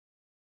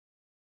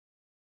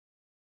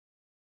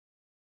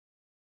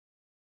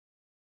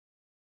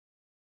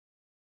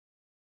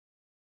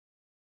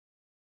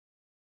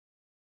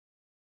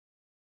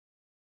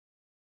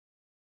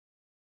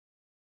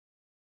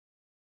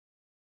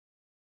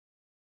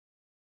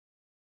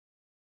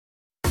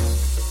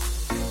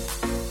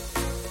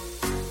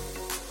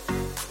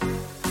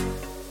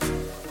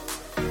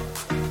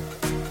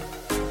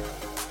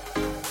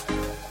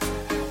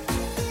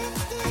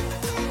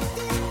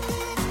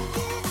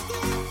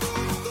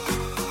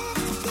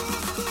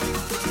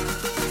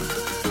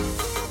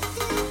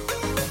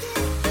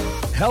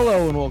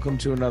Hello and welcome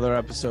to another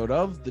episode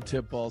of the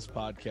Tip Balls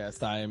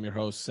Podcast. I am your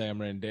host,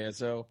 Sam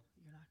Randazzo,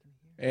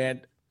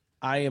 and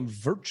I am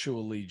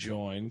virtually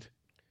joined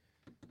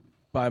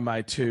by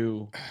my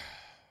two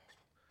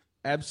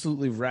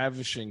absolutely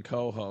ravishing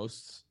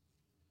co-hosts.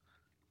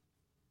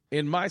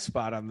 In my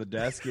spot on the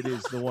desk, it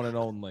is the one and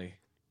only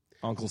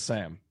Uncle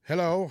Sam.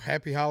 Hello,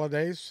 happy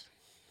holidays.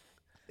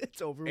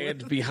 It's over with.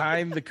 And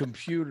behind the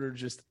computer,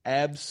 just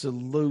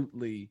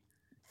absolutely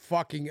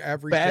Fucking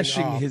everything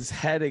bashing up. his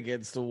head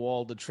against the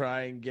wall to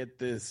try and get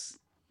this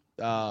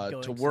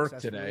to work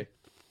today.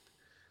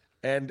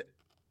 And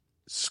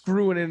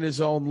screwing in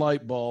his own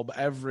light bulb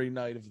every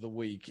night of the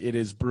week. It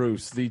is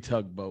Bruce, the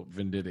Tugboat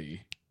Venditti.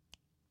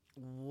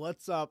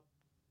 What's up?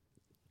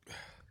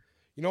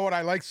 You know what?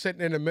 I like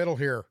sitting in the middle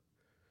here.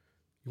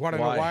 You want to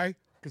know Why? why?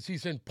 Because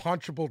he's in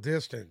punchable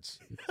distance.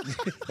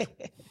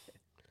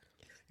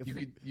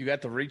 You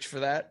got the reach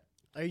for that?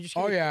 Are you just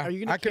Oh, gonna, yeah. Are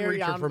you I going to can carry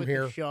reach it on from with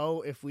here. the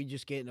show if we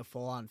just get in a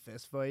full-on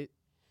fist fight?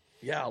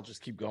 Yeah, I'll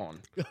just keep going.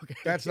 Okay.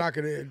 That's not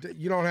going to,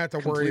 you don't have to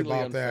worry Completely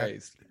about that.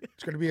 unfazed.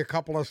 It's going to be a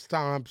couple of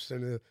stomps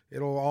and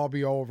it'll all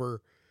be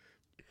over.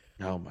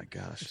 Oh my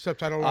gosh.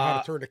 Except I don't know how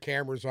to turn the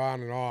cameras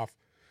on and off.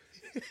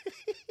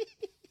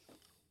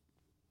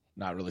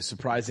 Not really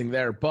surprising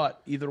there,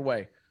 but either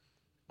way,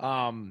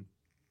 some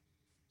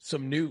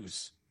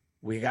news.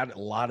 We got a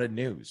lot of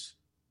news.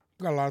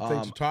 We got a lot of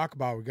things to talk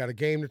about. We got a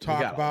game to We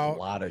talk got about. a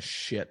lot of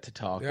shit to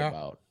talk Yeah.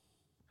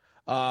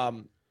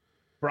 about.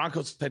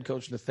 Broncos head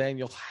coach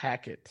Nathaniel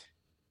Hackett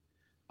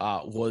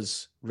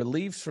was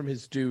relieved from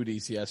his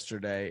duties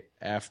yesterday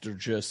after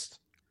just,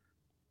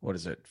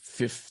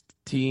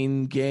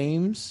 15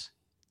 games?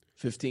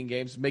 15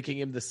 games, making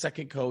him the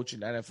second coach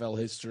in NFL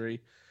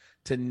history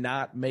to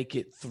not make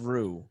it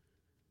through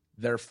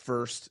their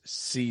first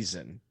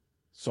season.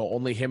 So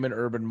only him and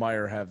Urban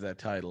Meyer have that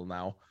title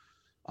now.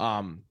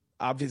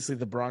 Obviously,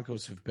 the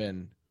Broncos have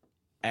been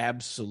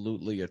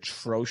absolutely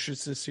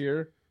atrocious this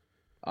year.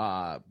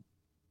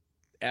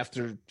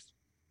 After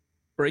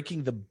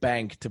breaking the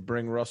bank to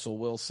bring Russell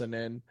Wilson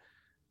in,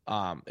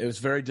 it was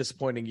a very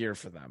disappointing year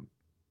for them.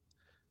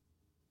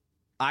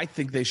 I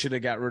think they should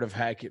have got rid of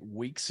Hackett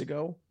weeks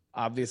ago.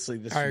 Obviously,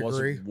 this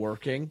wasn't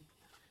working.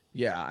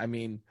 Yeah, I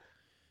mean,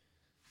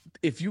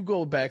 if you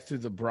go back through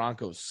the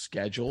Broncos'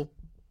 schedule,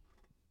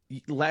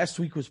 last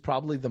week was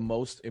probably the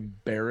most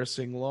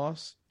embarrassing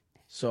loss.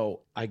 So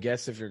I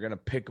guess if you're going to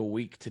pick a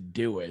week to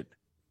do it,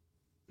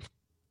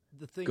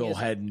 The thing go is,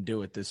 ahead and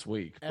do it this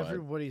week. But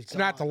everybody's It's gone.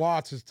 not the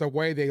loss, it's the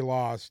way they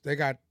lost. They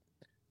got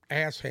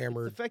ass The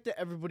hammered. fact that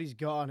everybody's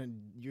gone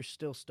and you're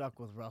still stuck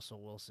with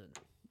Russell Wilson.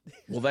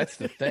 well, that's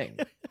the thing.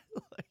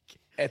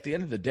 At the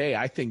end of the day,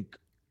 I think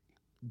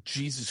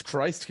Jesus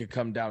Christ could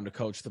come down to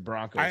coach the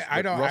Broncos. I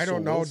but don't Russell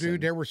know, Wilson,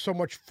 dude. There was so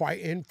much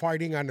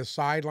fighting on the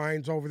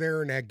sidelines over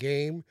there in that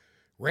game.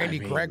 Randy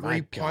my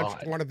Gregory punched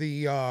God. one of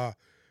the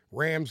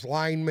Rams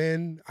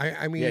linemen.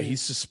 I mean, Yeah,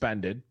 he's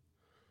suspended.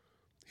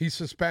 he's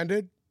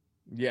suspended.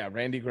 Yeah,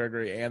 Randy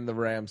Gregory and the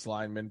Rams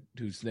lineman,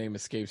 whose name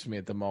escapes me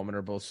at the moment,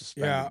 are both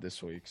suspended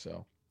this week.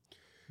 So,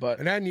 but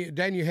And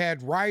then you had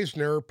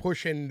Reisner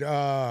pushing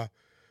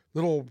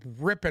little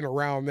Rippin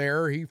around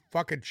there. He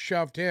fucking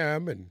shoved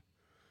him and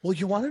well,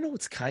 you want to know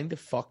what's kind of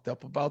fucked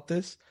up about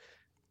this?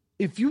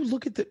 If you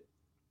look at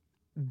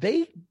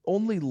they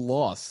only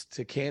lost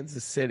to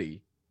Kansas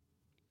City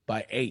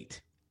by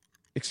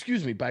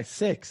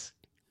 6.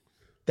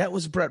 That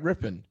was Brett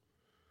Rippon.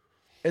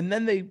 And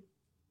then they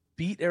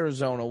beat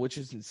Arizona, which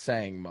isn't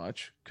saying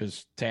much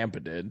because Tampa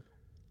did.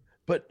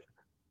 But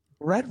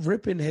Brett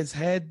Rippon has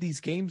had these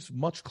games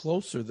much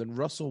closer than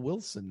Russell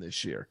Wilson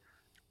this year.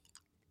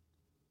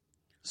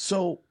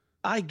 So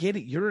I get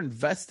it. You're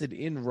invested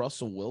in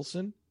Russell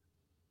Wilson.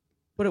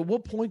 But at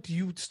what point do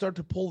you start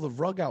to pull the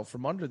rug out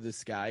from under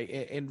this guy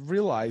and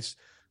realize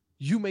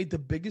you made the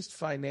biggest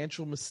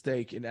financial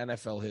mistake in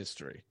NFL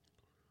history?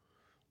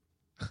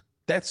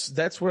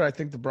 That's where I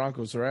think the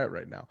Broncos are at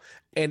right now.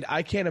 And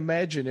I can't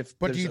imagine if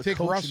But do you think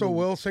Russell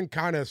Wilson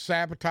kind of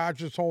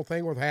sabotaged this whole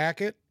thing with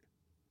Hackett?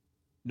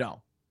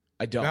 No,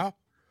 I don't. No?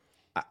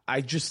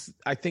 I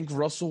think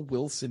Russell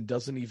Wilson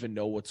doesn't even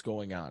know what's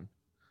going on.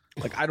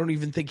 Like, I don't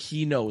even think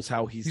he knows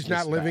how he's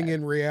not living bad.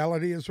 in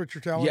reality is what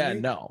you're telling me?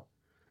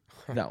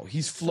 No,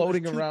 he's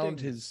floating there's two around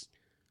things his.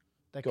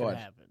 That Go could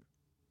ahead. happen.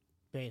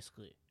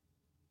 Basically,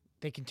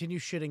 they continue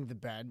shitting the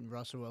bed, and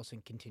Russell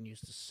Wilson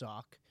continues to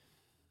suck.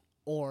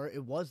 Or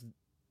it was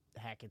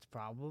Hackett's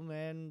problem,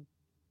 and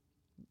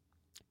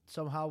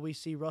somehow we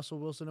see Russell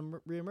Wilson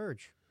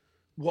reemerge.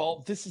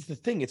 Well, this is the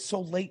thing. It's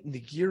so late in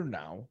the year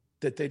now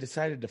that they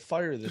decided to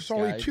fire this There's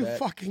only guy two that-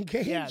 fucking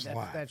games Yeah,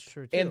 left. that's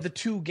true, too. And the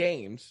two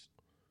games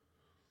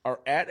are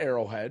at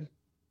Arrowhead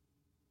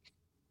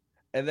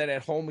and then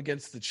at home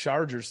against the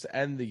Chargers to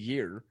end the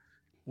year,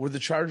 where the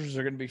Chargers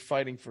are going to be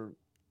fighting for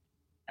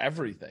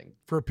everything.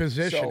 For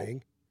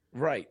positioning.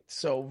 Right.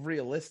 So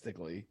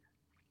realistically,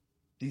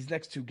 these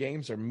next two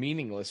games are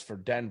meaningless for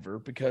Denver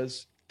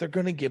because they're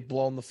going to get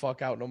blown the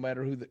fuck out no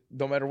matter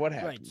what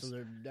happens. Right, so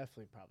they're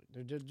definitely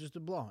they're just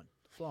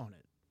flowing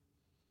it.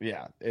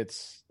 Yeah,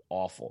 it's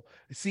awful.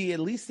 See, at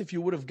least if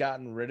you would have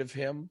gotten rid of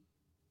him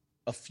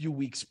a few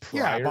weeks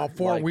prior. Yeah, about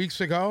 4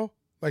 weeks ago,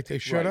 like they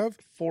should have.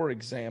 For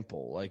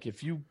example, like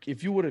if you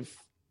would have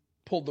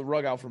pulled the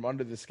rug out from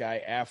under this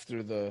guy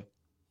after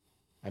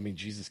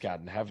Jesus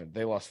God in heaven,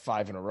 they lost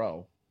 5 in a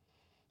row.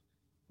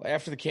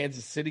 After the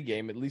Kansas City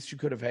game, at least you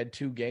could have had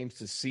 2 games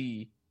to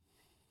see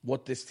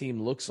what this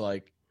team looks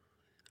like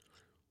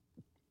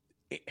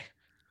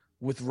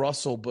with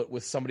Russell, but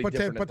with somebody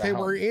different. But they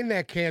were in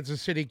that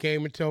Kansas City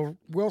game until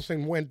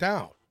Wilson went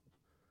down.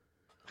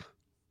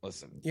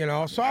 Listen,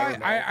 so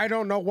I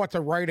don't know what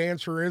the right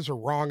answer is or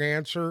wrong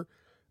answer.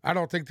 I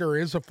don't think there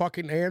is a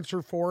fucking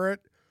answer for it.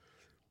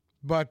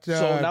 But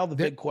so now the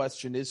big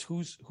question is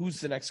who's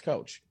the next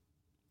coach?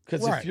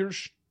 Because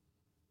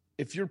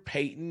if you're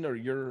Peyton or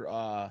you're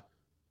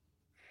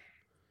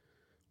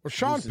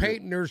Sean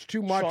Payton, there's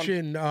too much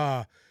in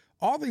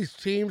all these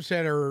teams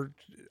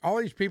all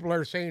these people that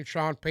are saying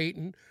Sean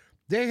Payton,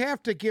 they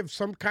have to give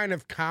some kind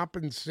of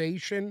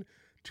compensation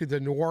to the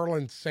New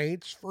Orleans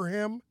Saints for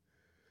him.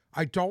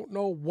 I don't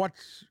know what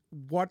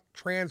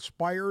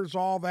transpires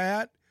all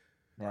that.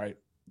 Right.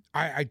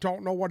 I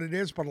don't know what it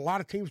is, but a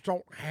lot of teams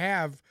don't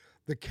have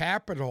the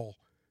capital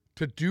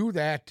to do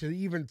that, to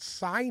even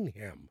sign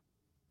him.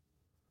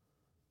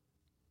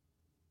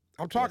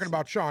 I'm talking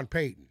about Sean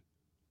Payton.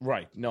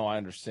 Right. No, I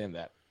understand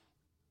that.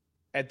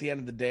 At the end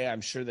of the day, I'm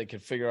sure they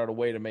could figure out a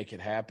way to make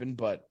it happen,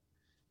 but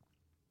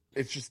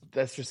that's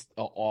just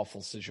an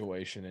awful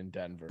situation in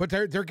Denver. But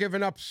they're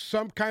giving up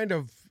some kind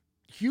of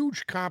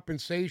huge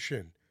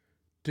compensation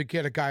to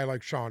get a guy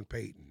like Sean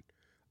Payton.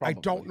 Probably. I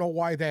don't know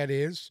why that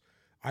is.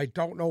 I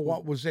don't know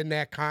what was in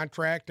that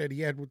contract that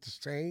he had with the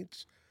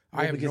Saints.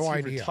 I have no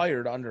idea. He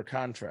retired under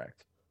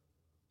contract.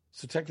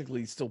 So technically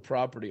he's still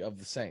property of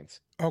the Saints.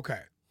 Okay.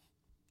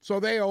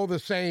 So they owe the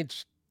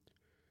Saints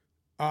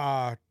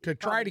to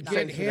try to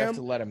get him. Have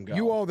to let him go.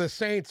 You owe the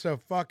Saints a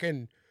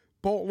fucking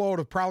boatload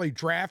of probably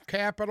draft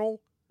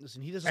capital.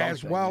 Listen, he doesn't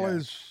as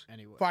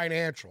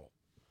financial.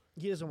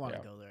 He doesn't want to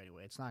go there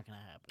anyway. It's not going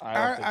to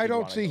happen. I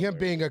don't see him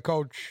being a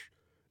coach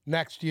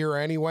next year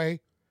anyway.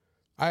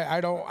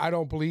 I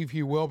don't believe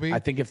he will be. I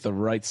think if the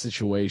right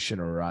situation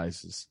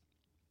arises.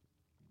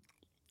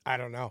 I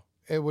don't know.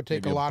 It would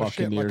take a lot of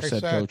shit, like I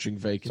said. Coaching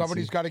vacancy.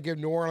 Somebody's got to give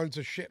New Orleans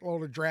a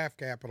shitload of draft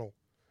capital.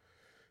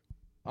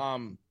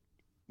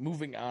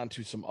 Moving on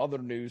to some other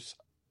news.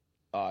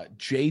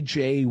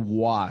 J.J.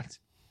 Watt,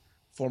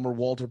 former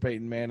Walter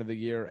Payton Man of the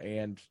Year,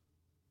 and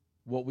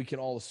what we can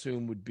all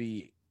assume would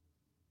be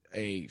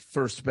a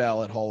first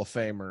ballot Hall of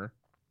Famer,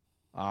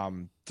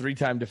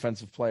 3-time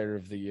Defensive Player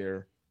of the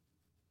Year,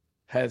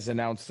 has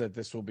announced that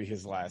this will be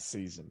his last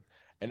season.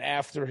 And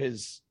after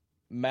his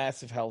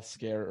massive health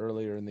scare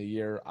earlier in the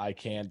year, I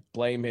can't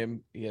blame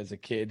him. He has a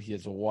kid, he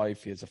has a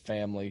wife, he has a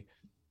family.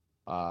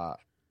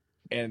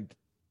 And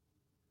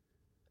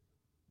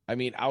I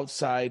mean,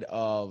 outside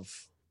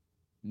of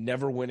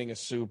never winning a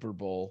Super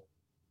Bowl,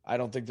 I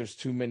don't think there's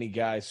too many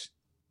guys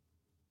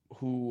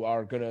who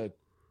are going to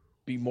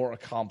be more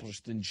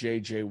accomplished than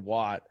J.J.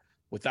 Watt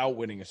without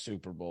winning a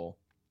Super Bowl.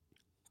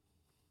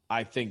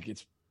 I think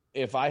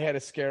if I had a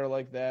scare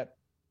like that,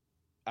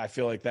 I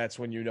feel like that's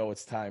when you know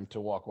it's time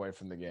to walk away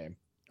from the game.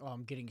 Oh,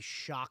 I'm getting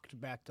shocked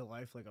back to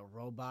life like a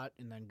robot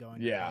and then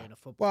going to play in a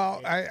football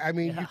Well, game. I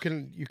mean,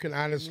 you can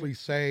honestly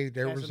say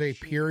there was a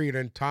period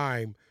in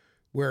time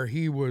where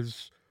he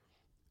was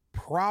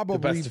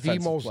probably the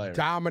most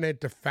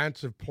dominant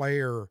defensive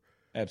player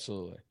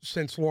absolutely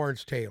since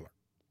Lawrence Taylor.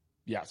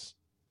 Yes,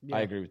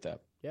 I agree with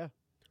that. Yeah.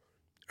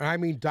 I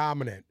mean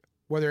dominant.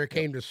 Whether it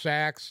came to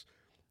sacks,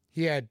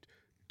 he had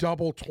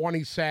double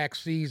 20 sack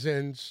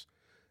seasons.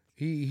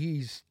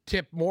 He's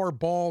tipped more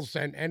balls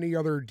than any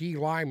other D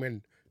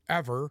lineman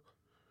ever.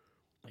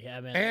 Yeah,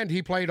 man. And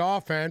he played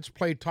offense,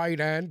 played tight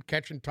end,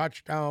 catching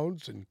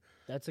touchdowns, and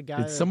that's a guy.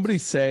 Did somebody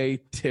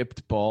say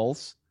tipped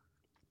balls?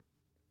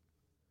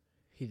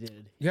 He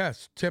did.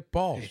 Yes, tipped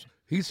balls.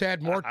 He's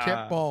had more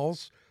tipped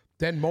balls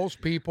than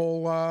most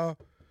people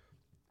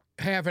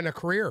have in a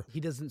career. He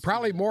doesn't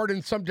probably more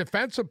than some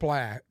defensive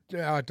backs.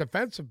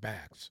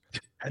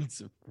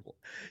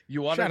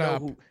 You want to know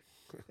who?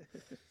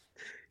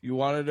 You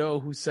want to know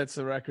who sets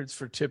the records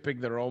for tipping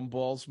their own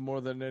balls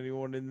more than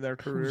anyone in their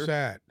career? Who's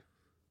that?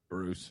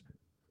 Bruce.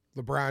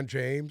 LeBron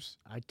James.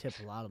 I tip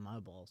a lot of my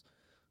balls.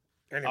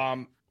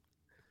 Anyway.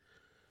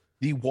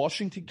 The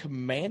Washington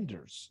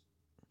Commanders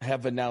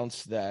have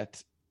announced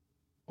that,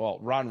 well,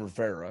 Ron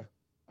Rivera,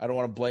 I don't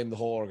want to blame the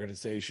whole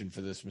organization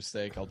for this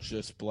mistake. I'll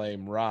just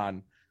blame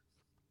Ron.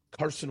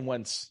 Carson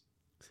Wentz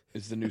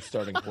is the new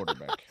starting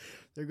quarterback.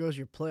 There goes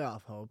your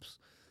playoff hopes.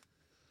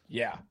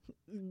 Yeah.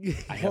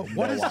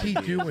 What is he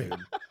doing?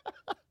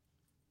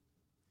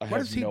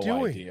 What is he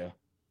doing? Idea.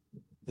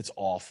 It's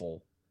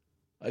awful.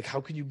 Like, how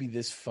can you be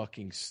this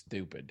fucking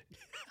stupid?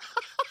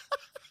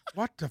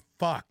 What the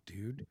fuck,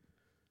 dude?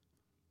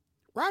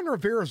 Ron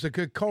Rivera's a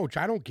good coach.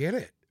 I don't get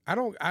it. I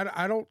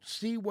don't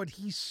see what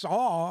he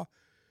saw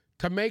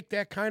to make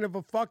that kind of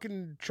a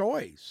fucking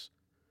choice.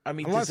 I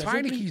mean, unless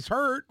Heineke's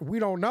hurt, we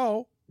don't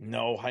know.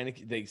 No,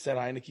 Heineke. They said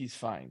Heineke's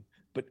fine.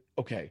 But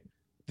okay,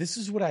 this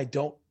is what I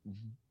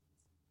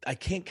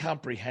can't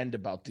comprehend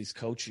about these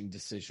coaching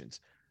decisions.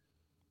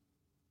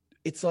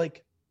 It's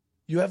like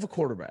you have a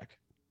quarterback.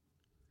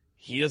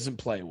 He doesn't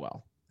play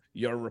well.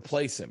 You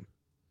replace him.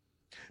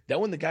 Then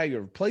when the guy you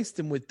replaced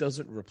him with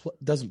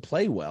doesn't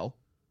play well,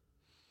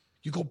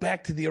 you go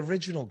back to the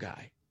original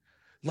guy.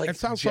 Like That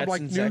sounds Jets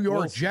like and New Zach York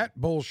Wilson. Jet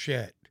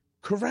bullshit.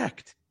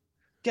 Correct.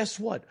 Guess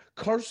what?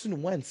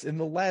 Carson Wentz in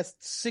the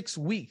last 6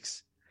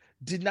 weeks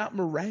did not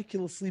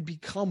miraculously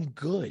become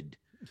good.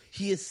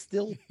 He is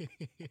still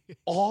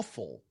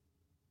awful,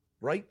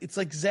 right? It's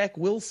like Zach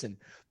Wilson.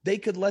 They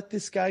could let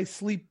this guy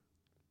sleep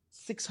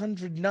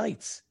 600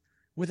 nights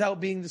without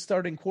being the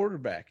starting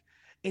quarterback,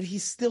 and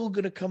he's still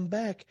going to come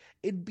back.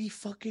 It'd be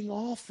fucking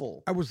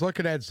awful. I was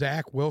looking at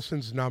Zach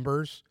Wilson's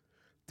numbers.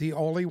 The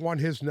only one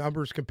his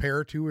numbers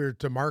compare to are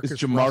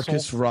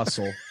Jamarcus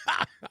Russell.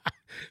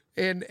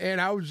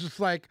 and I was just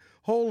like,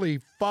 holy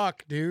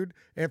fuck, dude.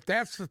 If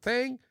that's the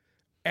thing,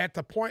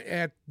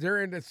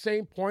 they're in the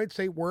same points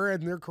they were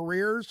in their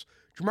careers,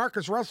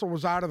 Jamarcus Russell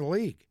was out of the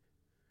league.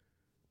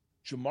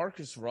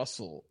 Jamarcus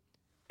Russell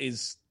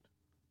is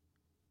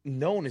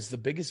known as the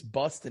biggest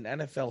bust in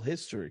NFL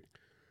history.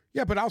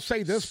 Yeah, but I'll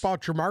say this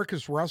about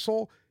Jamarcus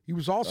Russell. He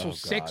was also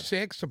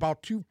 6'6",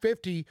 about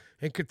 250,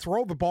 and could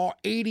throw the ball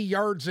 80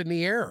 yards in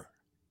the air.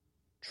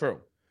 True.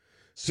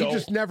 So he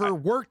just never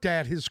worked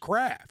at his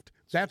craft.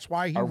 That's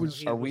why he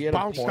was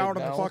bounced out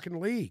of the fucking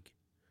league.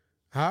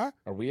 Huh?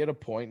 Are we at a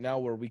point now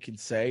where we can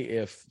say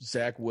if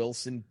Zach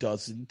Wilson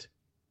doesn't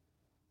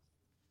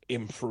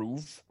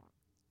improve,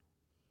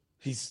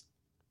 he's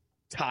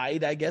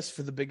tied, I guess,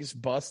 for the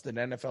biggest bust in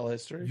NFL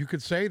history? You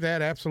could say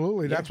that,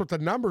 absolutely. Yeah. That's what the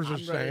numbers are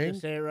ready saying. to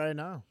say it right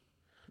now.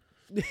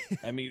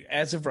 I mean,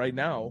 as of right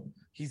now,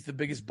 he's the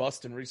biggest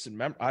bust in recent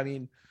memory. I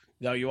mean,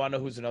 now you want to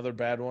know who's another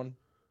bad one?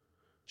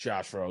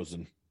 Josh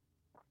Rosen.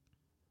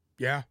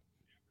 Yeah.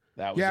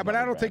 That was but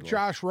I don't think one.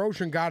 Josh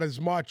Rosen got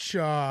as much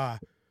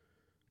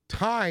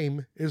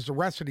time as the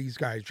rest of these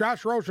guys.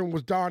 Josh Rosen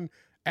was done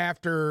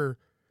after,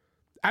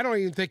 I don't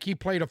even think he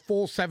played a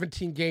full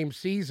 17-game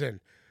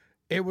season.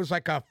 It was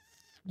like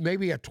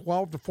maybe a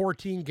 12 to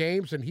 14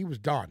 games, and he was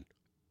done.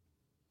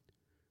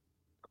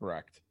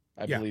 Correct.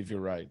 I believe you're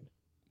right.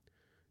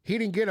 He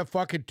didn't get a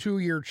fucking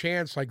 2-year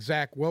chance like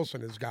Zach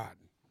Wilson has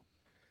gotten.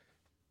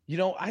 You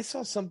know, I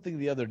saw something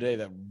the other day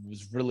that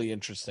was really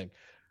interesting.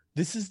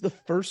 This is the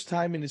first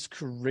time in his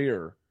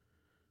career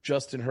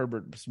Justin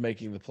Herbert was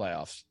making the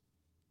playoffs.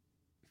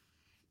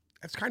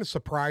 That's kind of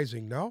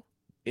surprising, no?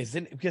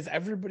 Isn't it? Because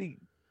everybody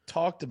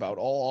talked about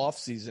all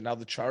offseason how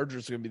the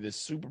Chargers are going to be this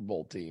Super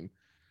Bowl team.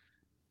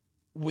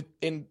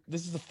 And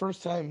this is the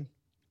first time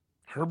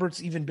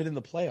Herbert's even been in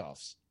the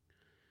playoffs.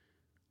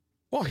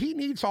 Well, he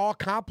needs all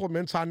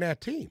compliments on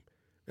that team.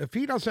 If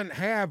he doesn't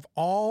have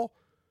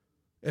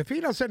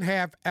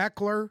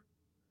Eckler,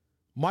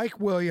 Mike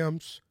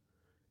Williams,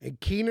 and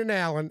Keenan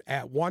Allen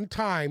at one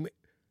time,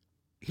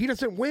 he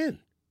doesn't win.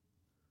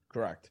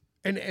 Correct.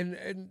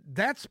 And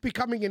that's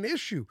becoming an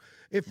issue.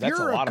 If That's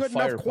you're a a good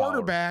enough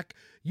quarterback,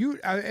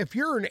 if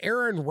you're an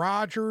Aaron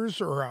Rodgers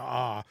or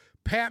a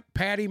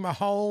Patty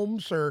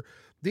Mahomes or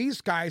these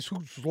guys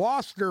who's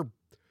lost their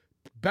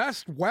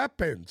best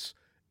weapons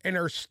and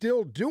are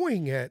still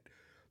doing it,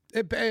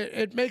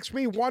 it makes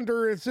me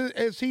wonder,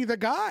 is he the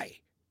guy?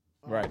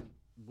 Right.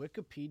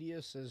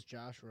 Wikipedia says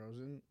Josh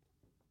Rosen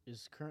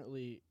is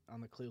currently on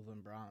the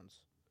Cleveland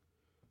Browns.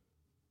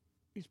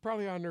 He's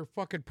probably on their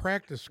fucking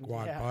practice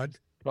squad, bud.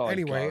 Probably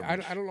anyway, I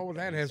garbage. don't know what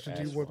that has to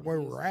do with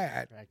where we're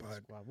at.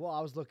 But Well,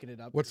 I was looking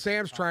it up. what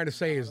Sam's trying to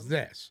say is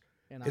this.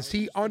 Is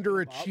he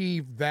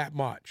underachieved that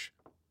much?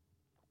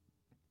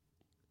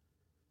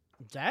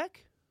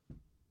 Zach?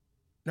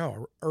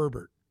 No,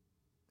 Herbert.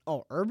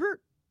 Oh,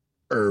 Herbert?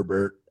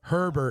 Herbert.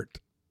 Herbert.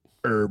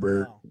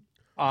 Herbert.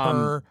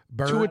 Tua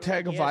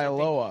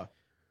Tagovailoa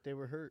They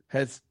were hurt.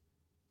 has.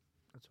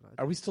 That's what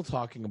I Are we still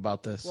talking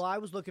about this? Well, I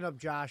was looking up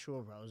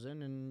Joshua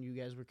Rosen, and you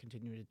guys were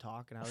continuing to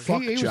talk, and I was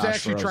Fuck He was Josh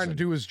actually Rosen. trying to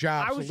do his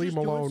job, I so was leave just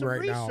him doing alone some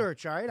right now.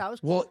 research. All right, I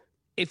was. Well,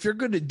 if you're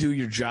going to do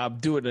your job,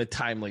 do it in a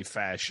timely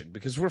fashion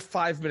because we're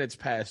 5 minutes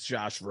past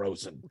Josh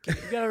Rosen. You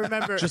gotta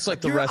remember, Just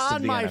like the you're rest of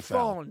on the my NFL.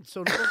 phone,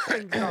 so to look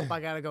things up, I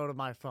gotta go to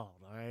my phone.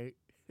 All right.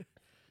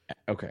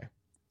 Okay.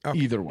 Okay.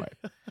 Either way,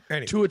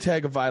 Anyway. Tua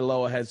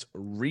Tagovailoa has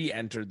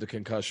re-entered the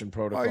concussion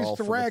protocol. Oh, he's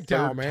the for rag third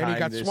down, man. He time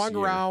got this swung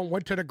year. around,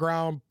 went to the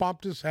ground,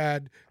 bumped his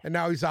head, and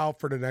now he's out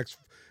for the next.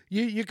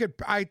 You could.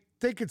 I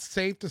think it's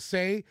safe to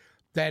say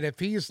that if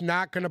he's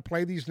not going to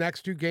play these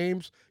next 2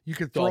 games, you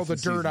could throw Dolphin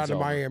the dirt on season's the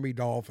over. Miami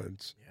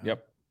Dolphins.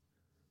 Yep.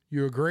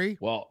 You agree?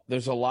 Well,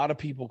 there's a lot of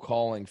people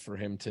calling for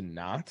him to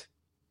not,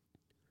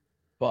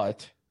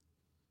 but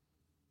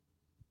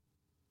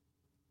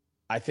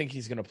I think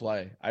he's going to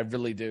play. I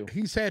really do.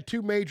 He's had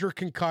 2 major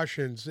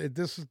concussions.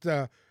 This is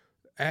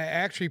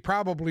actually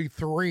probably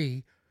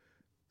 3.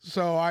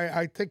 So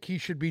I think he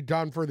should be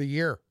done for the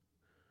year.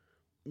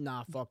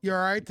 Nah, fuck. You all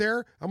right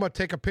there? I'm going to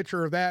take a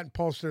picture of that and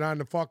post it on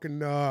the fucking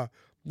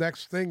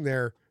next thing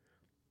there.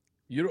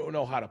 You don't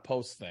know how to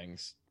post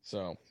things,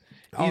 so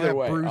I'll either have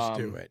way, Bruce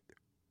do it.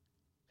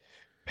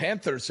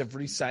 Panthers have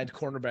re-signed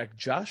cornerback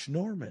Josh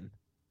Norman.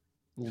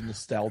 A little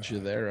nostalgia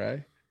there,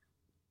 right?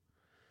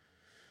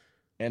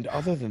 And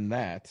other than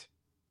that,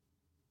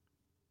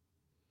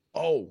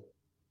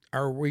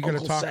 are we going to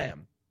Uncle talk?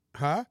 Sam,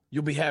 Huh?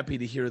 you'll be happy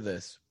to hear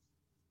this.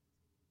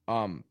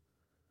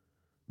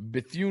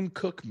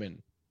 Bethune-Cookman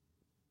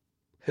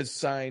has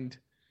signed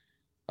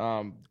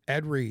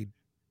Ed Reed.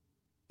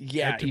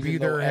 Yeah, to be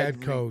their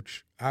head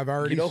coach. I've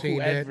already seen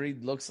who it. Ed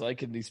Reed looks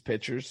like in these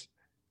pictures?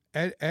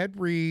 Ed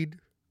Reed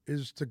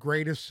is the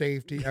greatest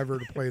safety ever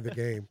to play the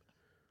game.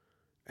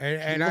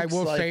 And I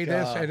will say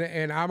this,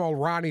 and I'm a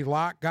Ronnie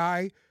Lott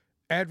guy.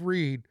 Ed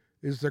Reed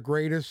is the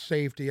greatest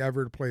safety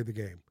ever to play the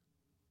game.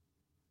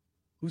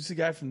 Who's the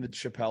guy from the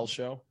Chappelle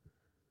Show?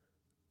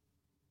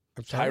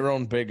 I'm sorry?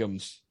 Tyrone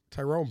Biggums.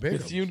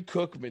 Bethune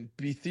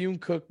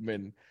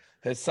Cookman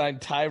has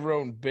signed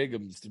Tyrone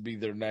Biggums to be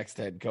their next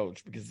head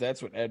coach because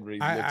that's what Ed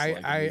Reed looks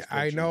like.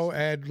 I know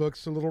Ed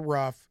looks a little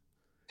rough.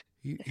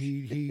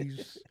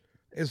 He's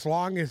as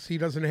long as he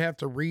doesn't have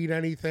to read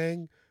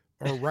anything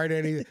or write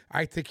anything,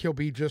 I think he'll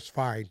be just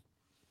fine.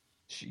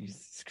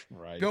 Jesus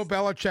Christ. Bill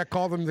Belichick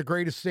called him the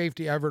greatest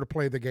safety ever to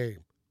play the game.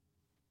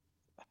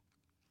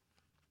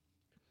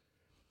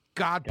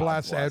 God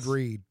bless Ed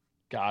Reed.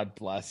 God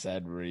bless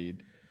Ed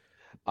Reed.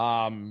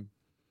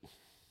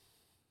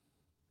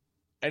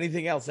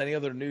 Anything else? Any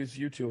other news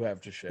you two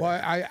have to share?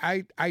 Well,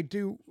 I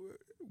do.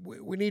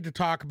 We need to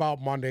talk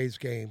about Monday's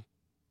game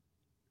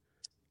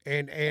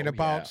and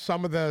about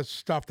some of the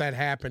stuff that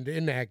happened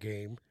in that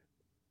game.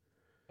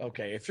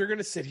 Okay, if you're going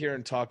to sit here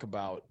and talk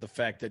about the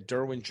fact that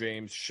Derwin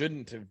James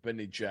shouldn't have been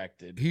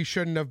ejected. He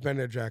shouldn't have been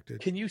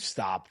ejected. Can you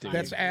stop, dude?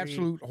 That's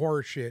absolute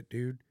horseshit,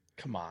 dude.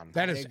 Come on.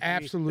 That is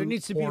absolute There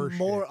needs to be horseshit.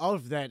 more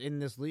of that in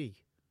this league.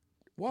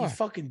 What? He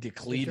fucking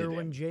depleted Derwin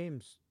him.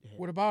 James. Hit.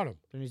 What about him?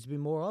 There needs to be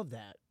more of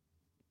that.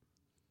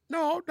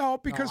 No,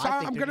 because I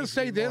think I'm there going to needs to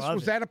say be this. more of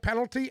Was it. that a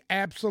penalty?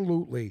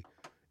 Absolutely.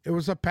 It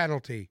was a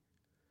penalty.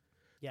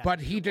 Yeah,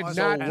 But he did was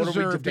not what are we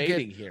deserve to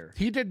debating get. here?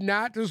 He did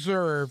not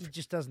deserve He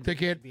just doesn't to deserve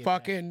get be in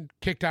fucking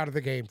kicked out of the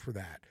game for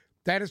that.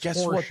 That is Guess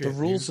horseshit. what? The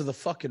rules dude. are the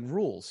fucking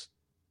rules.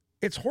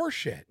 It's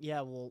horseshit.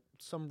 Yeah, well,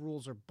 some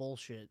rules are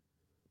bullshit.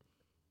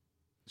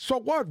 So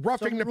what?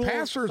 Roughing the Some rules-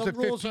 passer is a some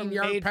rules are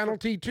 15-yard made for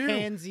penalty too.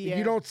 pansy You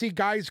ass- don't see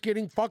guys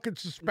getting fucking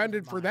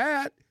suspended for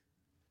that.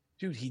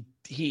 Dude,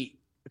 he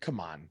come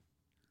on.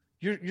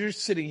 You're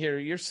sitting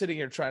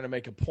here trying to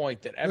make a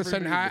point that everybody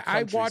Listen, in the I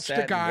country watched sat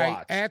a and guy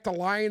watched. at the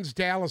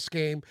Lions-Dallas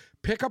game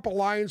pick up a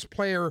Lions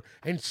player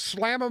and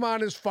slam him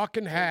on his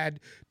fucking head,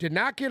 did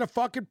not get a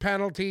fucking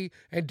penalty,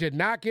 and did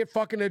not get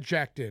fucking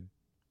ejected.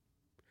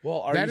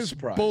 Well, are That you is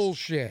surprised?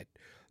 bullshit.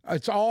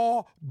 It's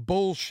all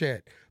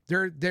bullshit.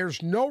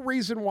 There's no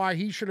reason why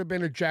he should have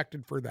been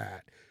ejected for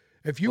that.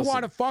 If you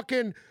want to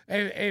fucking,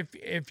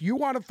 if you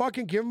want to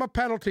fucking give him a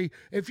penalty,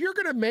 if you're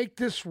gonna make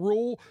this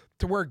rule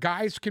to where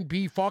guys can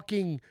be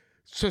fucking,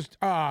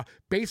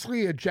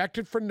 basically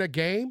ejected from the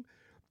game,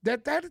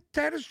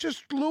 that is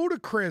just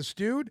ludicrous,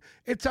 dude.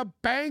 It's a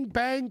bang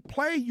bang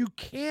play. You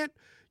can't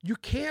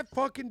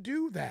fucking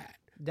do that.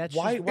 That's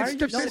Why just, are It's you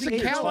the sitting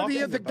here physicality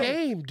talking of the about it?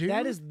 game, dude.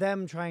 that is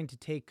them trying to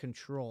take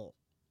control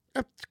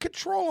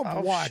Control of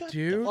Oh, what, shut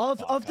dude?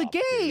 of the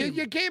game.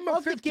 You gave him a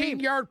Of the game.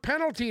 15-yard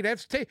penalty.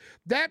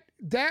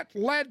 That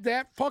led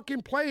that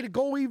fucking play to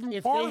go even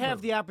If farther. they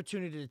have the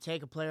opportunity to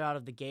take a player out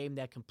of the game,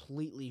 that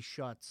completely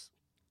shuts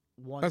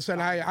one. Listen,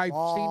 side of the I've seen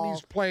ball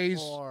these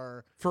plays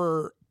or-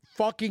 for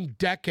fucking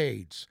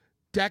decades.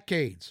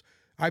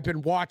 I've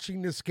been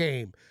watching this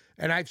game,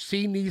 and I've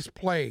seen these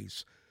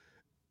plays.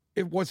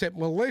 Was it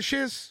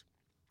malicious?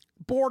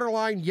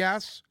 Borderline,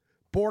 yes.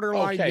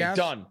 Borderline, Okay, yes.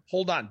 done.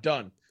 Hold on,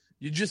 done.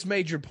 You just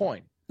made your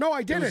point. No,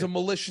 I It didn't. was a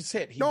malicious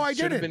hit. He No, I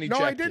should have didn't. been No,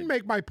 ejected. I didn't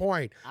make my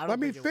point. I don't Let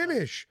me think it was.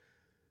 finish.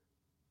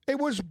 It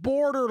was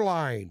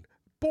borderline.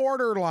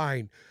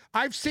 Borderline.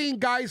 I've seen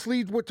guys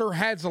lead with their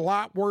heads a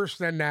lot worse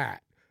than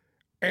that,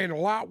 and a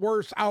lot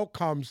worse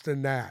outcomes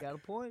than that. Got a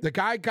point. The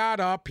guy got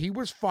up. He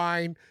was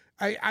fine.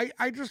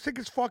 I just think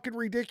it's fucking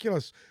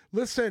ridiculous.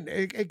 Listen,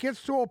 it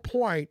gets to a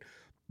point.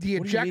 The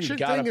What do you mean he ejection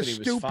got thing up is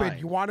and he was stupid. fine?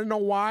 You want to know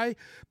why?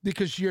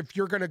 Because if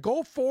you're going to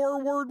go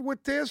forward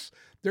with this,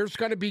 there's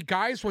going to be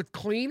guys with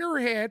clean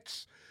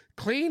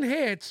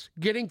hits,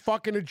 getting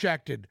fucking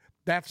ejected.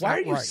 That's Why not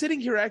are you right. sitting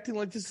here acting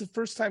like this is the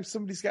first time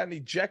somebody's gotten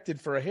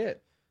ejected for a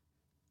hit?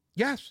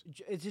 Yes.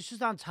 It's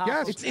just on top.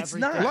 Yes. of It's everything.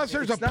 not. Unless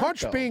there's It's a not,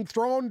 punch though. being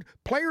thrown,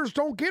 players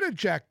don't get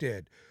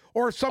ejected.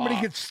 Or if somebody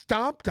gets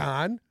stomped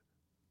on.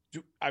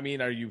 I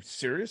mean, are you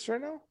serious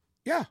right now?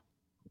 Yeah.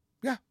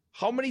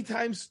 How many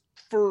times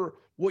for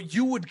what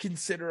you would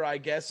consider, I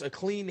guess, a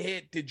clean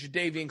hit did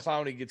Jadeveon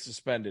Clowney get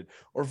suspended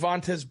or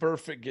Vontaze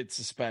Burfict get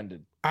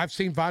suspended? I've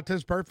seen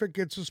Vontaze Burfict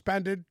get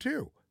suspended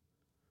too.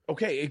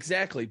 Okay,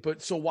 exactly.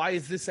 But so why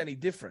is this any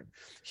different?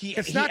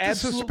 It's not the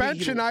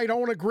suspension I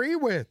don't agree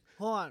with.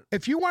 Hold on.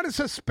 If you want to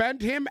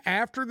suspend him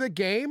after the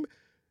game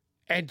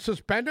and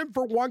suspend him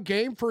for one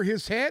game for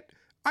his hit,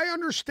 I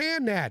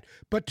understand that.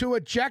 But to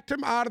eject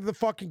him out of the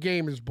fucking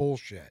game is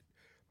bullshit.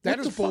 That what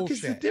is the fuck bullshit.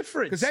 is the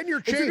difference? Because then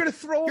if you're going to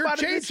throw him out of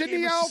this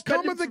changing game, the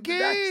outcome of the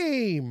suspend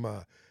him for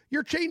game.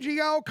 You're changing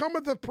the outcome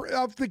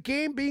of the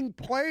game being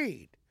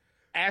played.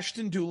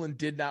 Ashton Doolin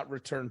did not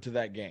return to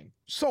that game.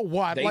 So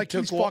what? They Like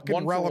took he's one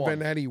fucking for relevant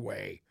one.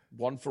 anyway.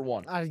 1 for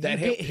 1. You That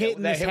get hit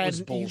in that this hit head. was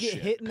You bullshit.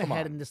 get hit in the Come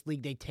head on. in this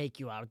league, they take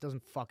you out. It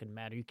doesn't fucking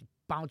matter. You can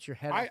bounce your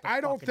head.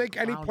 I don't think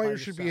any player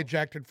should be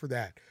ejected for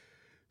that.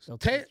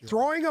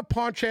 Throwing a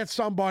punch at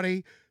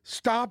somebody,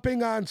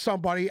 stomping on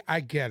somebody, I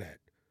get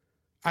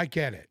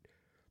it.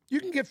 You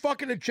can get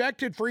fucking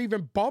ejected for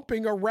even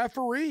bumping a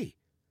referee.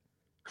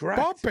 Correct.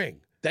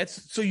 Bumping.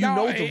 That's so you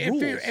know the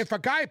rules. If a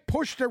guy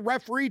pushed a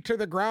referee to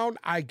the ground,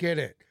 I get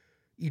it.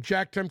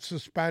 Eject him,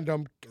 suspend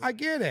him. I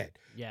get it.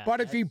 Yeah,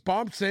 but if he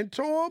bumps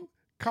into him,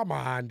 come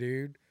on,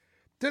 dude.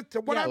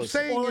 What I'm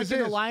saying or like is in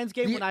this. the Lions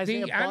game when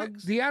Isaiah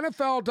Bugs. The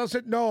NFL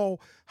doesn't know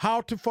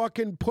how to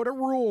fucking put a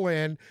rule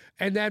in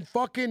and then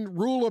fucking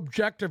rule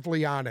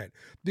objectively on it.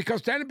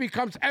 Because then it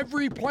becomes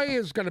every play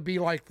is going to be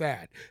like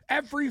that.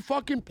 Every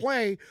fucking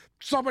play,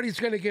 somebody's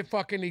going to get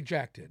fucking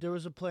ejected. There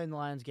was a play in the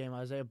Lions game.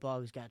 Isaiah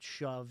Bugs got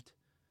shoved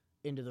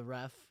into the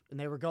ref, and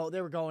they were going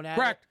at it.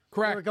 Correct.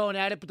 They were going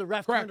at it, but the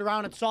ref turned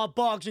around and saw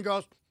Bugs and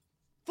goes,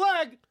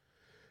 flag.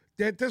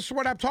 This is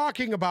what I'm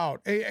talking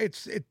about.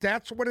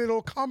 That's what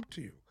it'll come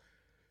to.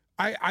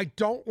 I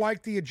don't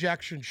like the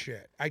ejection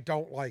shit. I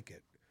don't like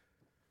it.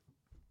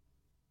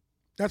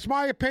 That's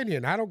my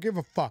opinion. I don't give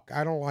a fuck.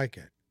 I don't like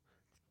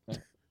it.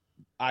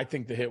 I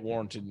think the hit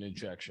warranted an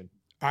ejection.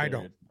 I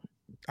don't.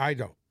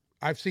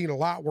 I've seen a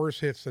lot worse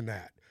hits than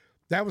that.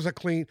 That was a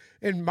clean.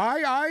 In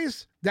my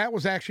eyes, that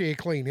was actually a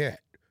clean hit.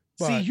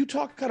 But see, you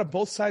talk out of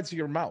both sides of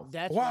your mouth.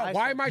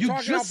 Why am I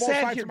talking out both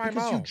sides of my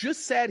mouth? You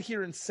just sat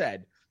here and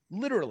said,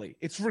 literally,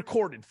 it's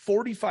recorded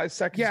 45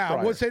 seconds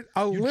prior. Was it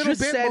a little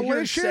bit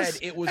malicious?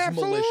 Said it was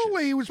Absolutely,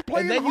 malicious. he was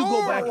playing and then you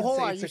go back and Hold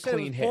say on, it's you a said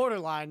clean it was hit.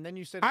 borderline. Then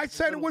you said I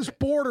said it was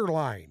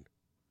borderline.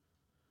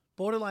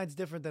 Borderline's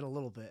different than a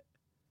little bit.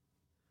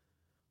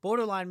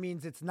 Borderline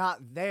means it's not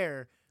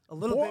there. A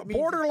little bit means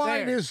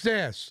borderline it's there. is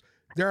this.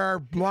 There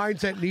are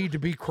lines that need to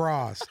be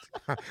crossed.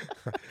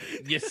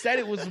 You said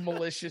it was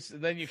malicious,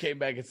 and then you came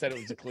back and said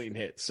it was a clean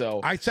hit. So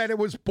I said it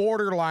was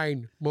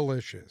borderline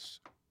malicious.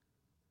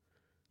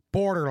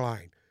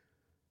 Borderline.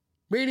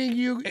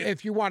 Meaning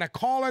if you want to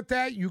call it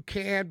that, you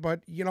can,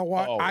 but you know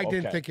what? I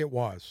didn't think it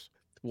was.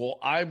 Well,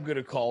 I'm going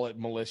to call it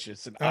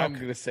malicious, and I'm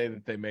going to say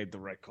that they made the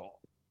right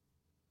call.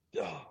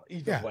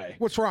 Either way.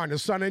 What's wrong? The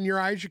sun in your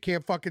eyes you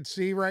can't fucking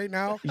see right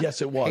now?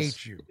 Yes, it was. I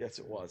hate you. Yes,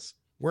 it was.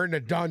 We're in a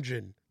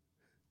dungeon.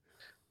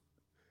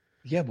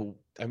 Yeah, but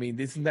I mean,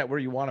 isn't that where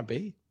you want to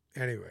be?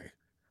 Anyway.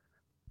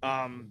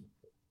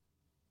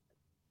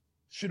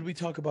 Should we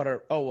talk about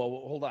our... Oh, well,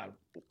 hold on.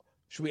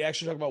 Should we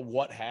actually talk about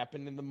what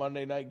happened in the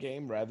Monday night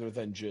game rather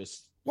than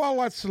just... Well,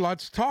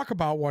 let's talk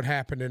about what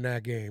happened in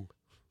that game.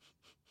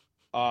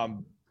 I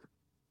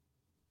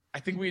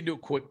think we can do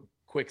a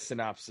quick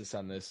synopsis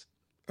on this.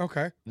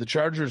 Okay. The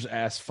Chargers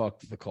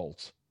ass-fucked the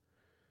Colts.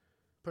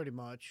 Pretty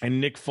much. And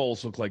Nick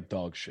Foles looked like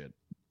dog shit.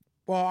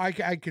 Well, I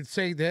could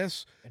say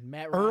this. And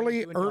Matt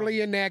Ryan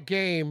early in that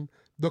game,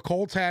 the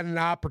Colts had an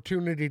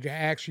opportunity to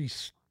actually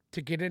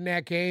to get in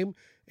that game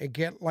and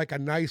get like a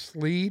nice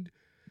lead,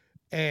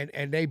 and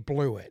they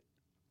blew it.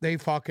 They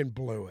fucking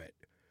blew it.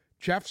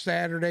 Jeff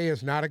Saturday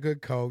is not a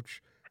good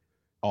coach.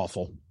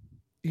 Awful.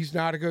 He's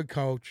not a good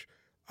coach.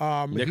 He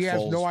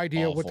has Foles, no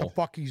idea awful. what the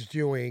fuck he's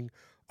doing.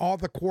 All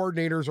the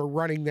coordinators are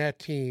running that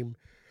team.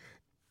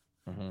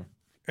 Mm-hmm.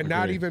 And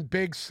not even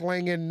big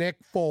slinging Nick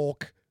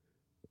Folk.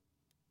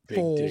 Big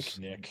Foles. Dick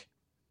Nick.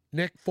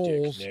 Nick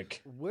Foles. Dick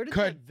Nick. Where did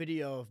that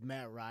video of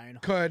Matt Ryan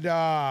could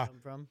come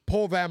from?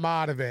 pull them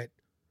out of it.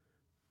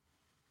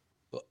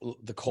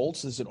 The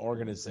Colts as an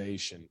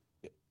organization,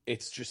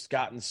 it's just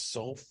gotten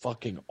so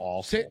fucking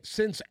awful.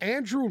 Since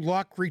Andrew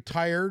Luck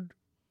retired,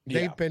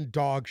 they've been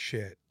dog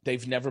shit.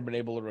 They've never been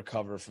able to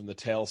recover from the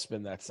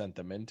tailspin that sent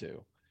them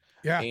into.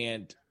 Yeah.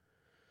 And,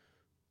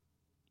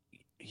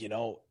 you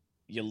know,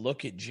 you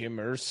look at Jim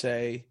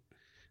Irsay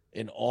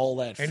and all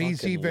that and fucking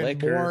he's even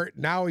liquor. more,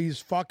 now he's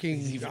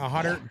fucking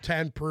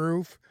 110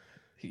 proof.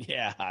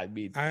 Yeah, I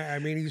mean,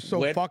 he's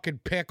so fucking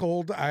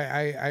pickled.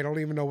 I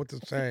don't even know what to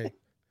say.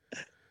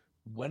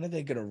 When are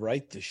they going to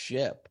right the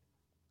ship?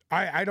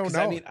 I don't know.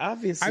 I mean,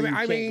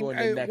 obviously,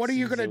 what are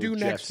you going to do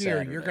next year?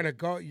 Saturday.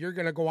 You're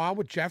going to go on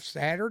with Jeff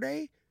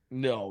Saturday?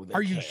 No.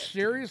 Are you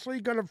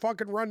seriously going to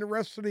fucking run the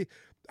rest of the?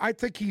 I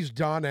think he's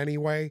done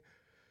anyway.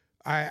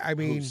 I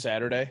mean, who's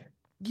Saturday?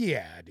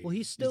 Yeah, dude. Well,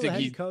 he's still the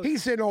head coach.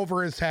 He's in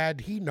over his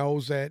head. He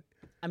knows it.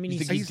 I mean,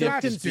 he's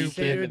not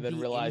stupid. And then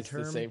realized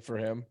the same for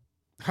him.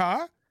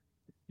 Huh?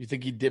 You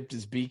think he dipped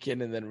his beak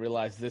in and then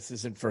realized this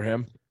isn't for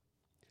him?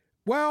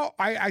 Well,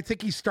 I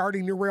think he's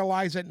starting to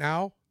realize it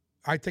now.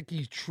 I think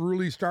he's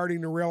truly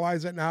starting to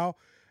realize it now.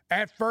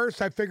 At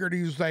first, I figured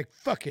he was like,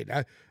 fuck it.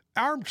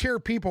 Armchair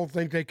people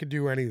think they can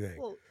do anything.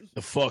 Well,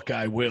 the fuck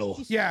I will.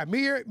 Yeah,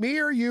 me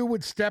or you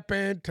would step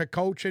in to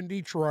coach in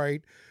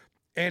Detroit,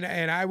 and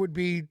I would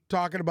be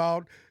talking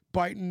about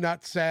biting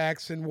nut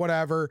sacks and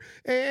whatever.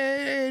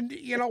 And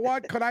you know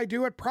what? Could I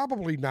do it?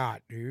 Probably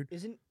not, dude.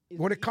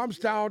 When it comes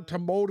down to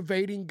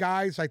motivating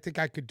guys, I think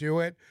I could do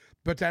it.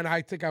 But then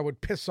I think I would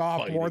piss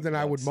off more than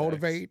I would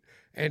motivate.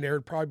 And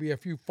there'd probably be a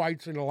few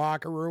fights in the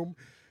locker room.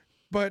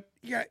 But,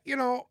 yeah, you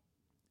know,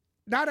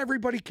 not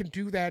everybody can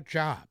do that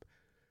job.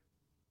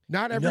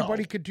 Not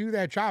everybody could do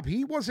that job.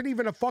 He wasn't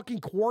even a fucking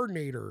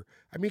coordinator.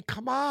 I mean,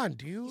 come on,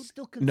 dude. He's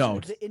still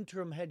considered the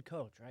interim head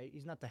coach, right?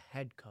 He's not the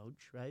head coach,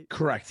 right?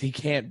 Correct. He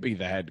can't be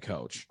the head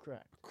coach.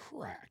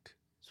 Correct.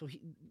 So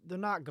they're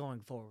not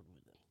going forward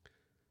with it.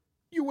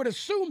 You would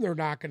assume they're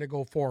not going to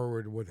go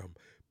forward with him.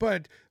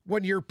 But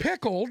when you're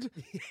pickled,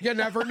 you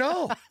never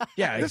know.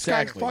 Yeah, this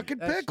guy's fucking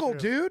pickled,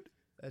 dude.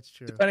 That's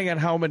true. Depending on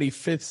how many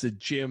fifths of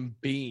Jim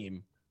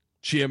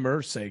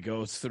Irsay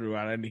goes through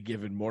on any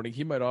given morning,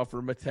 he might offer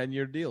him a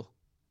 10-year deal.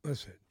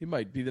 Listen. He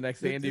might be the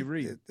next Andy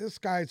Reid. This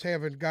guy's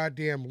having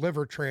goddamn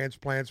liver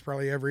transplants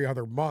probably every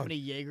other month. How many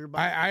Jaeger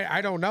bombs?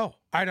 I don't know.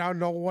 I don't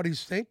know what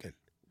he's thinking.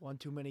 One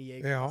too many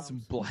Jaeger bombs.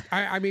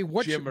 I mean,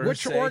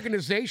 which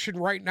organization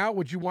right now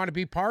would you want to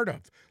be part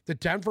of? The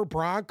Denver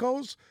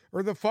Broncos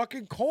or the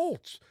fucking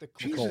Colts?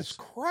 Jesus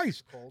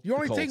Christ. The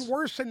only thing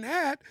worse than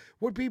that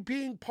would be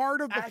being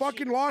part of the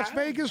fucking Las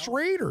Vegas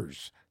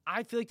Raiders.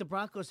 I feel like the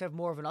Broncos have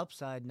more of an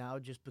upside now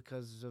just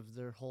because of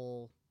their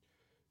whole...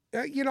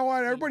 you know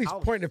what? Everybody's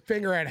pointing a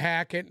finger at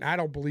Hackett, and I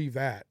don't believe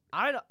that.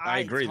 I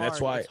agree. That's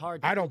why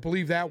I don't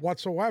believe that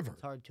whatsoever.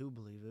 It's hard to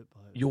believe it.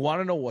 But you want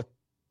to know what?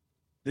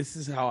 This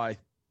is how I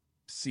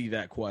see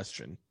that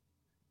question.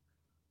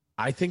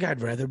 I think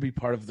I'd rather be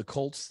part of the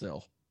Colts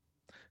still,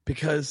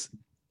 because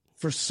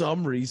for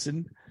some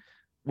reason,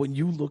 when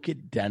you look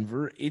at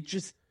Denver,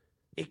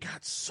 it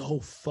got so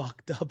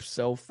fucked up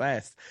so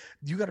fast.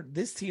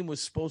 This team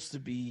was supposed to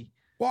be.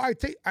 Well, I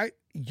think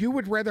you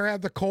would rather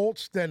have the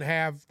Colts than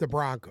have the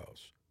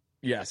Broncos.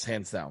 Yes,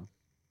 hands down.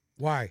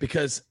 Why?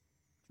 Because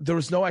there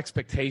was no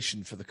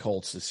expectation for the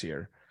Colts this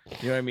year.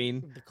 You know what I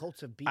mean? The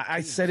Colts have beat. I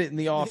said it in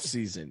the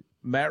offseason.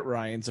 Matt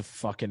Ryan's a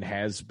fucking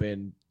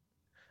has-been.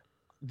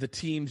 The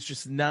team's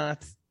just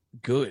not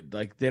good.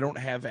 Like, they don't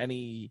have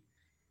any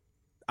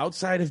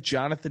outside of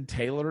Jonathan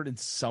Taylor and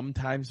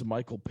sometimes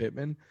Michael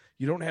Pittman.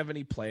 You don't have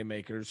any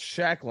playmakers.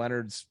 Shaq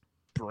Leonard's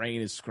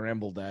brain is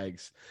scrambled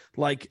eggs.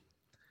 Like,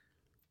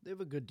 they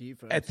have a good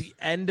defense. At the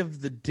end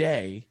of the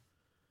day,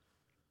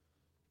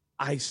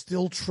 I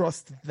still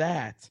trust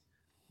that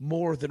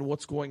more than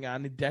what's going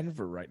on in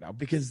Denver right now,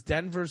 because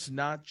Denver's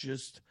not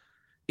just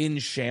in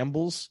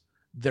shambles,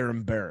 they're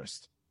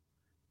embarrassed.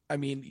 I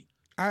mean,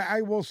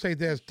 I will say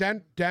this.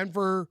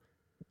 Denver's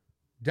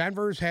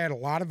had a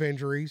lot of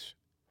injuries.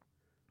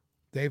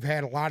 They've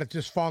had a lot of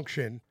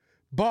dysfunction,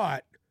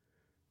 but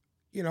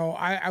you know,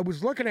 I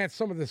was looking at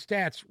some of the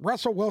stats.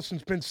 Russell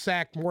Wilson's been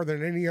sacked more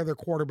than any other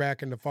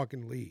quarterback in the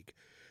fucking league.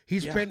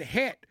 He's been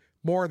hit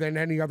more than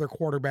any other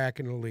quarterback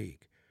in the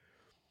league.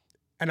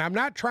 And I'm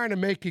not trying to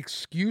make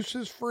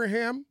excuses for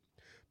him,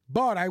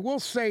 but I will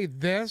say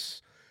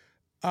this.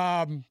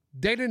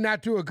 They did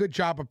not do a good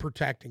job of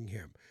protecting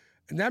him.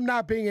 And them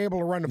not being able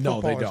to run the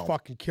football has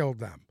fucking killed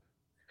them.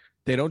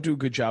 They don't do a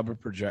good job of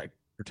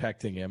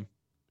protecting him.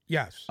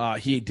 Yes.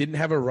 He didn't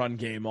have a run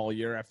game all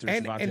year after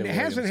Javonte and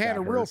hasn't had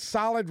a real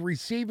solid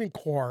receiving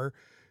core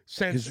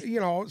since,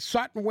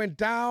 Sutton went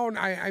down.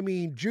 I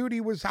mean,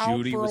 Judy was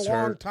out for a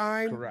long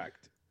time.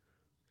 Correct.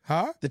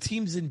 Huh? The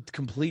team's in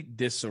complete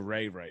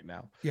disarray right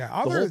now. Yeah.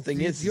 The whole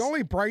thing is the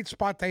only bright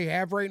spot they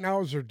have right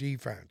now is their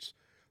defense.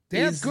 They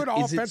have good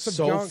offensive,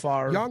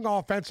 young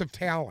offensive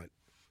talent.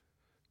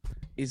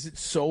 Is it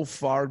so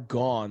far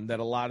gone that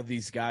a lot of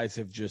these guys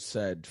have just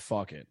said,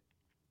 fuck it?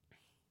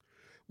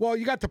 Well,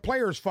 you got the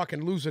players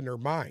fucking losing their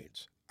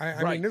minds.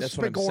 I mean, this has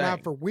been going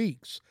on for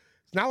weeks.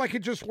 It's not like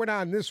it just went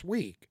on this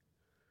week.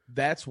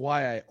 That's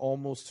why I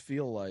almost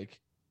feel like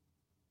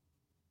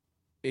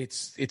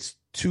it's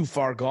too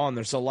far gone.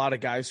 There's a lot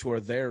of guys who are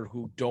there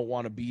who don't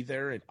want to be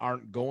there and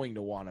aren't going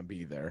to want to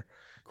be there.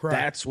 Correct.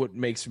 That's what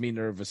makes me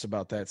nervous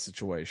about that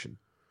situation.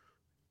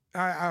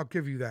 I'll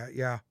give you that,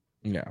 yeah.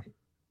 Yeah.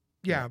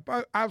 Yeah,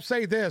 but I'll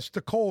say this.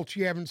 The Colts,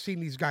 you haven't seen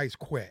these guys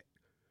quit.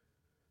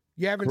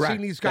 You haven't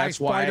seen these guys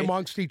fight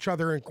amongst each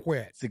other and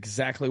quit. It's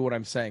exactly what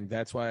I'm saying.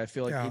 That's why I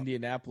feel like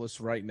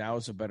Indianapolis right now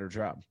is a better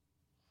job.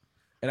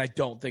 And I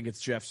don't think it's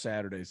Jeff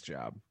Saturday's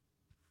job.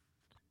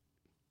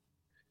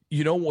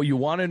 You know, you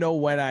want to know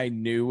when I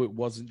knew it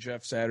wasn't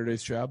Jeff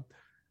Saturday's job?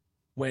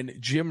 When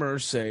Jim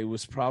Irsay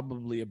was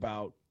probably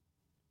about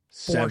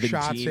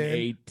 17,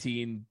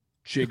 18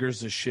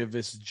 jiggers of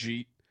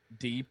shivas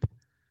deep,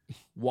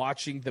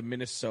 watching the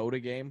Minnesota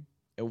game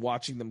and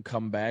watching them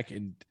come back.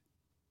 And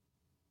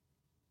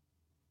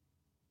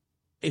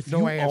if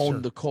you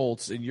own the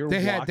Colts and you're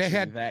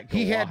watching that go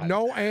he had on,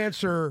 no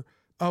answer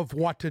of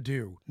what to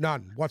do.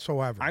 None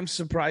whatsoever. I'm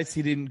surprised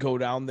he didn't go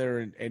down there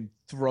and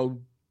throw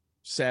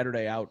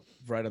Saturday out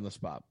right on the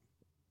spot,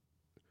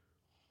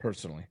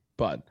 personally.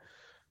 But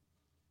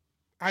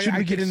should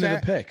we get into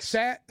the picks?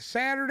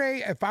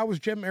 Saturday, if I was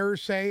Jim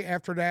Irsay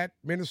after that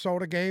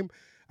Minnesota game,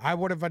 I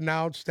would have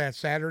announced that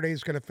Saturday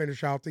is going to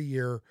finish out the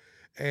year,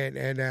 and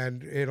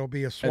then it'll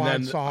be a swan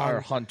and then song.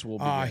 our hunt will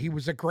begin. He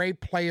was a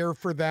great player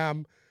for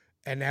them,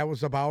 and that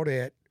was about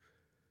it.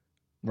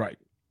 Right.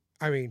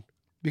 I mean,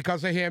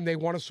 because of him, they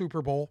won a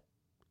Super Bowl.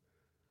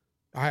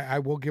 I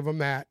will give him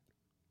that.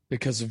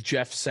 Because of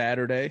Jeff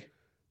Saturday?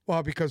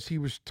 Well, because he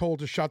was told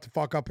to shut the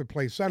fuck up and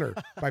play center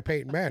by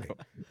Peyton Manning.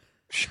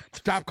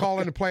 Stop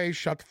calling the plays,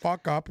 shut the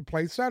fuck up and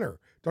play center.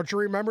 Don't you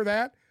remember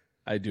that?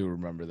 I do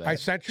remember that. I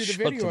sent you the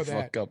video of that. Shut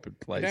the fuck up and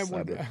play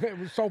center. It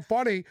was so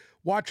funny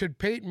watching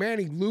Peyton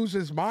Manning lose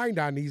his mind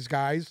on these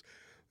guys.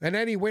 And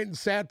then he went and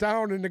sat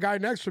down, and the guy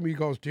next to me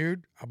goes,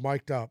 dude, I'm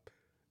mic'd up.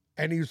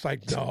 And he was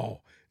like,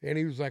 no. And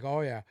he was like,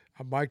 oh, yeah,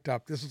 I'm mic'd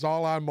up. This is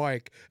all on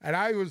mic. And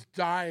I was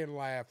dying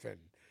laughing.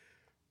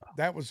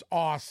 That was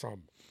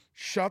awesome.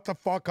 Shut the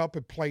fuck up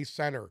and play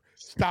center.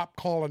 Stop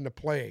calling the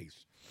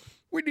plays.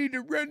 We need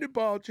to run the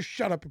ball. Just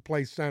shut up and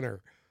play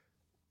center.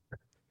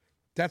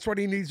 That's what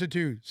he needs to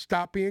do.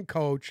 Stop being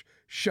coach,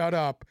 shut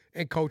up,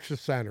 and coach the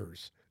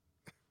centers.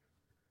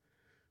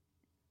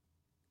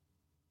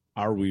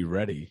 Are we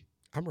ready?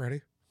 I'm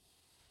ready.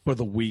 For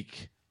the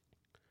week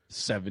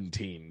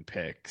 17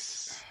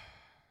 picks.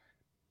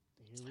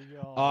 Here we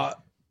go.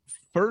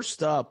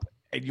 First up,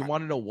 and you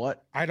want to know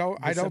what? I don't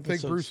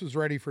think Bruce is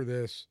ready for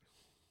this.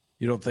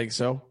 You don't think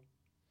so?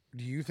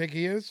 Do you think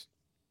he is?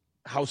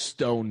 How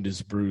stoned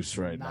is Bruce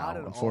right Not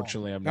now? at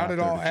Unfortunately, all. I'm Not not at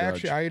there all. to judge.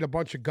 Actually, I ate a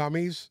bunch of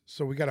gummies,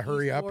 so we got to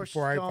hurry He's up more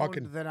before I stoned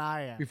fucking than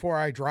I am. before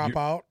I drop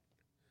out.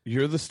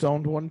 You're the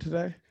stoned one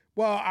today?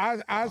 Well,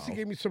 Ozzy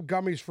gave me some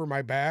gummies for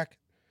my back,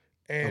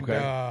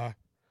 and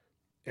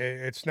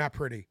it's not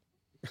pretty.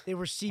 They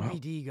were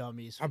CBD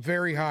gummies. I'm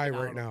very high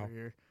Out right now. over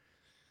here.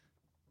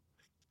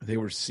 They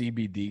were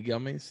CBD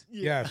gummies?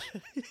 Yes.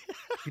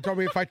 He told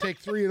me if I take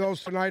 3 of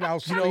those tonight, I'll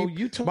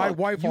sleep. My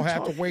wife will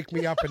have to wake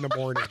me up in the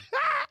morning.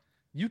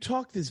 You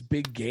talk this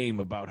big game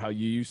about how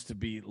you used to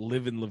be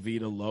living La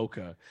Vida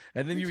Loca,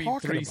 and then you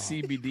eat 3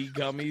 CBD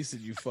gummies,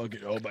 and you fucking,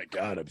 oh my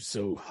God, I'm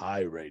so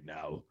high right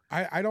now.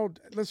 I don't,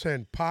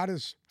 listen, pot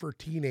is for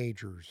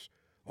teenagers.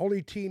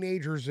 Only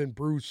teenagers and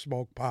Bruce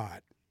smoke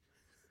pot.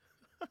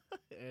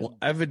 Well,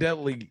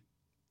 evidently,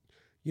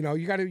 you know,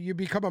 you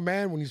become a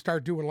man when you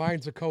start doing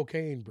lines of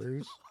cocaine,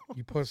 Bruce.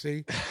 You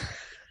pussy.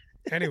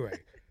 Anyway,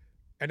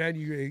 and then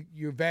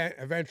you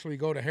eventually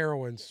go to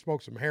heroin,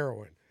 smoke some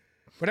heroin.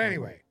 But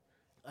anyway,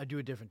 I do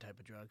a different type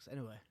of drugs.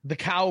 Anyway, the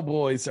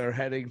Cowboys are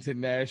heading to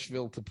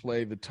Nashville to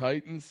play the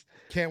Titans.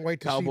 Can't wait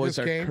to see this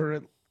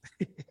game.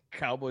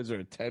 Cowboys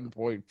are a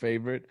 10-point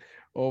favorite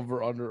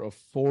over under a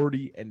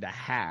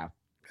 40.5.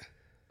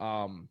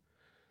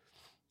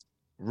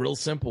 Real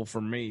simple for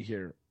me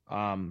here.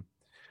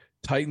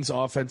 Titans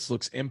offense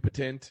looks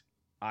impotent.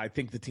 I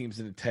think the team's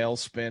in a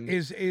tailspin.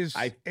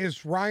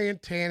 Is Ryan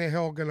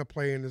Tannehill going to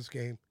play in this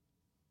game?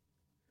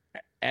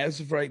 As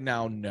of right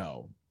now,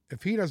 no.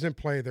 If he doesn't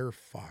play, they're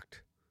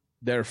fucked.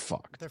 They're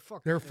fucked.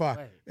 They're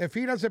fucked. If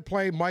he doesn't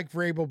play, Mike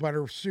Vrabel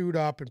better suit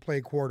up and play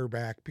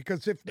quarterback,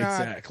 because if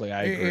not, exactly,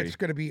 I agree. It's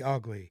going to be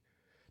ugly.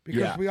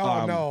 Because we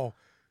all know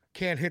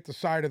can't hit the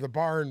side of the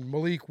barn.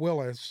 Malik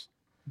Willis.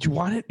 Do you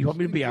want it? You want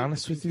me to be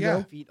honest with you?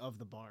 Yeah. Feet of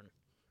the barn.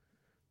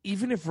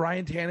 Even if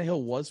Ryan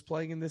Tannehill was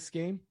playing in this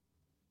game,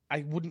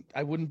 I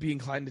wouldn't be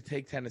inclined to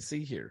take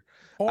Tennessee here.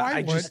 Oh,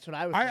 I would. That's what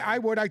I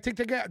would. I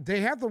think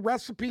they have the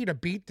recipe to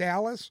beat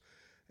Dallas,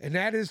 and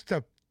that is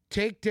to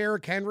take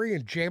Derrick Henry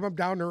and jam him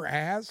down their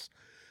ass.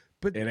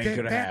 But it ain't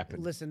gonna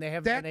happen. Listen, they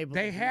have been able.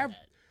 They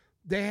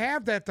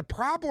have that. The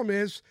problem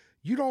is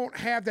you don't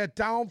have that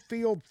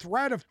downfield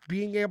threat of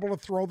being able to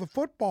throw the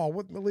football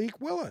with Malik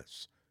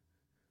Willis.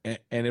 And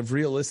if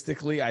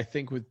realistically, I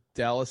think with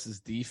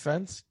Dallas's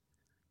defense,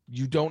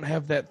 you don't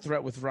have that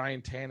threat with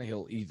Ryan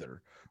Tannehill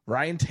either.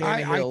 Ryan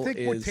Tannehill I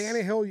think with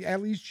Tannehill,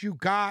 at least you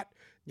got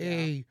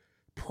a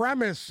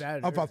premise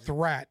of a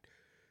threat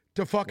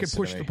to fucking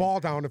push the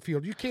ball down the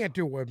field. You can't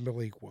do it with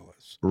Malik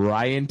Willis.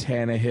 Ryan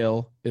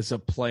Tannehill is a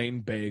plain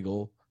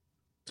bagel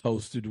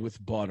toasted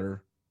with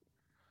butter.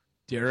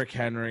 Derrick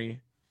Henry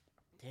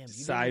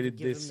decided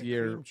this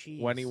year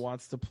when he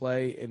wants to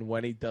play and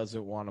when he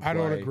doesn't want to play. I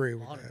don't agree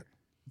with that.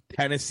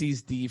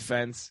 Tennessee's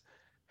defense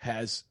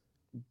has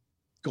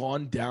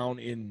gone down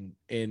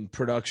in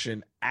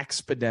production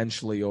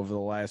exponentially over the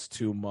last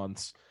 2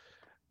 months.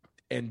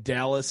 And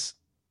Dallas,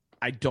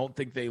 I don't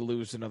think they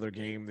lose another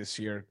game this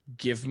year.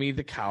 Give me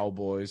the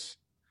Cowboys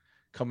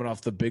coming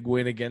off the big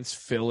win against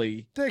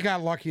Philly. They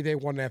got lucky they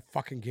won that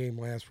fucking game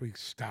last week.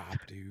 Stop,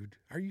 dude.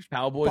 Are you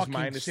Cowboys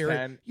minus serious?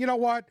 10. You know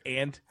what?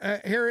 And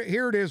here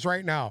it is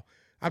right now.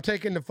 I'm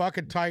taking the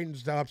fucking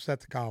Titans to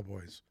upset the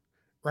Cowboys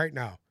right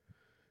now.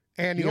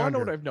 And you know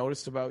what I've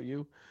noticed about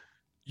you?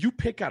 You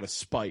pick out of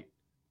spite,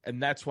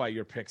 and that's why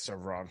your picks are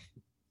wrong.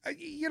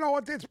 You know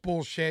what? That's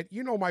bullshit.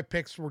 You know my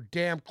picks were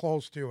damn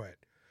close to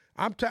it.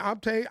 I'm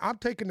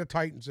taking the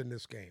Titans in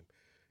this game.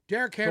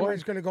 Derrick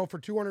Henry's going to go for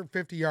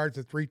 250 yards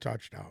and 3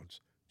 touchdowns.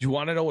 Do you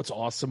want to know what's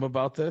awesome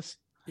about this?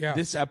 Yeah.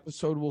 This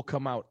episode will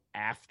come out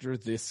after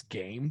this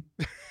game.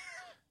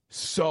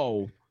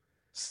 So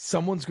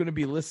someone's going to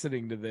be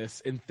listening to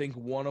this and think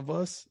one of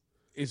us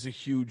is a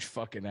huge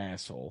fucking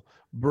asshole.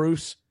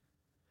 Bruce,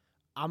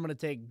 I'm gonna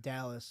take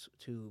Dallas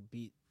to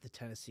beat the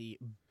Tennessee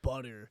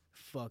butter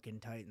fucking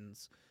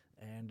Titans.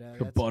 And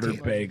The butter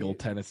bagel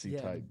Tennessee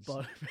Titans.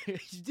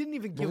 You didn't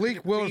even give Malik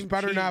him the Willis cream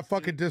better cheese, not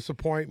fucking dude.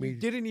 disappoint me. You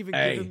didn't even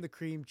Hey. give him the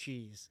cream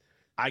cheese.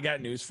 I got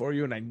news for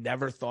you, and I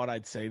never thought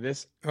I'd say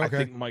this. Okay. I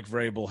think Mike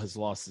Vrabel has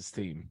lost his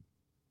team.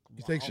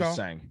 You think so? Just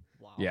saying.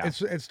 Wow. Yeah.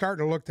 It's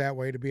starting to look that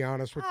way, to be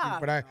honest with you.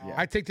 But no.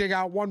 I think they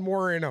got one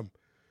more in them.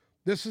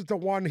 This is the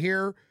one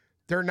here.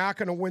 They're not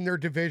going to win their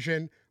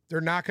division.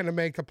 They're not going to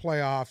make the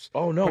playoffs.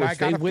 Oh, no. But I If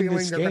got they a win feeling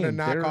this they're going to game,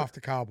 knock off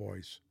the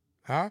Cowboys.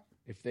 Huh?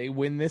 if they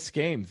win this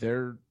game,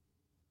 then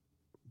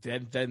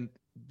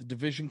the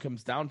division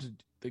comes down to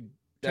them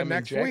and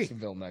next week.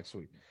 Jacksonville next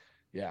week.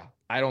 Yeah.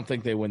 I don't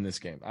think they win this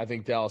game. I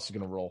think Dallas is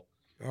going to roll.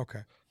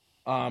 Okay.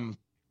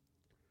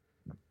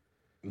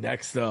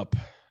 Next up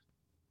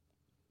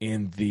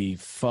in the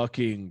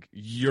fucking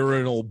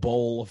urinal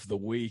bowl of the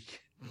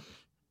week,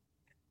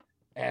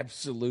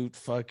 absolute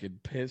fucking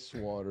piss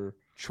water.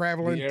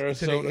 Traveling The to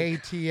Arizona- the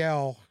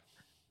ATL.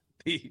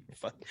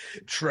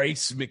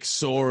 Trace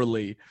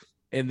McSorley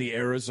and the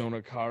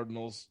Arizona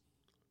Cardinals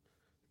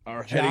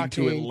are heading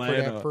to Jockeying for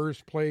Atlanta. that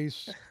first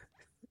place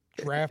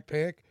draft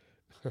pick.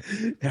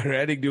 They're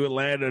heading to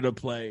Atlanta to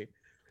play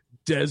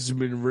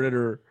Desmond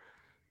Ritter,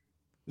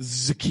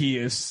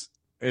 Zacchaeus,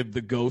 and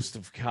the ghost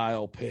of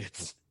Kyle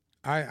Pitts.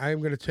 I'm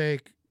going to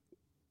take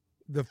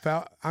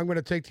I'm going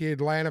to take the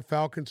Atlanta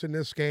Falcons in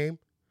this game.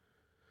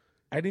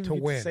 I didn't To even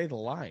get win. to say the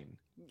line.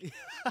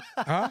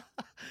 Huh?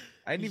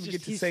 I didn't even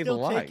get to He's say the still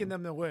line. taking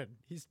them to win.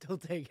 He's still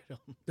taking them.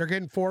 They're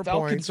getting 4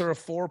 Falcons points. are a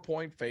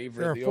 4-point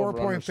favorite. They're a The 4-point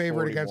over-under's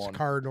favorite against the 41.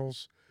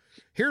 Cardinals.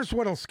 Here's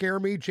what'll scare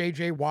me.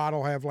 J.J. Watt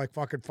will have like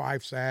fucking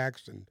 5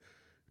 sacks and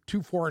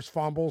 2 forced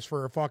fumbles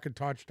for a fucking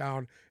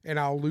touchdown, and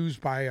I'll lose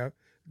by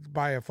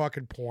a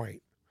fucking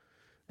point.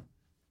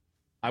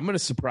 I'm going to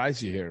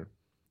surprise you here.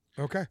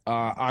 Okay.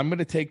 I'm going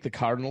to take the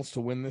Cardinals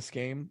to win this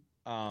game.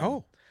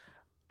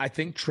 I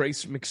think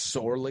Trace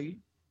McSorley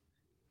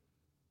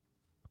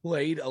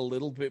played a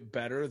little bit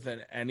better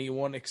than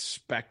anyone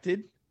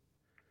expected.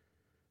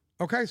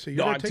 Okay, so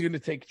I'm going to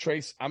take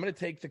Trace. I'm going to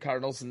take the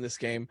Cardinals in this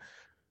game.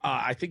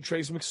 I think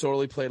Trace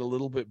McSorley played a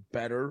little bit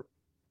better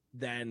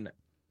than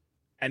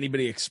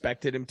anybody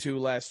expected him to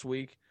last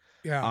week.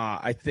 Yeah.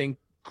 I think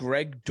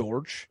Greg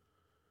Dortch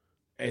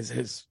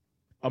has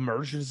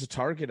emerged as a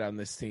target on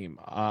this team.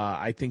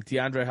 I think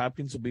DeAndre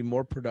Hopkins will be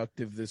more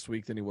productive this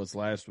week than he was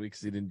last week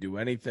because he didn't do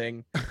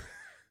anything.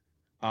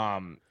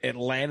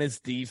 Atlanta's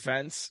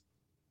defense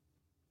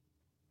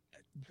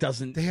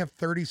doesn't. They have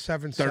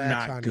 37 They're sacks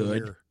not on good. the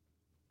year.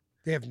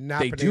 They have not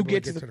They been do able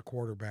get to to get the- to the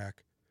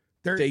quarterback.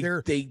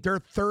 They're They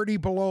 30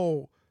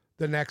 below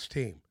the next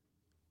team.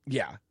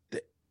 yeah.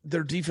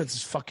 Their defense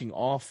is fucking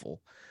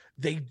awful.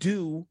 They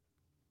do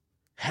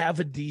have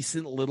a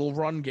decent little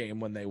run game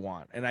when they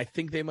want, and I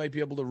think they might be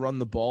able to run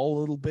the ball a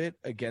little bit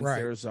against Right.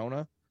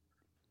 Arizona.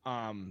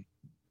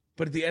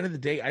 But at the end of the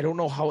day, I don't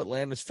know how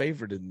Atlanta's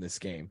favored in this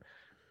game.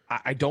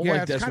 I don't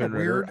like it's kind of Desmond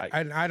Ritter.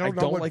 weird. I don't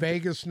know what like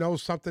Vegas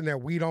knows something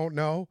that we don't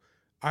know.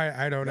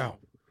 I don't know.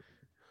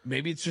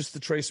 Maybe it's just the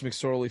Trace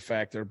McSorley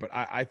factor, but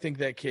I think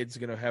that kid's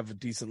going to have a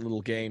decent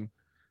little game.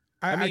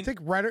 I mean- think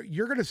Ritter.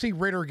 You're going to see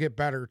Ritter get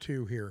better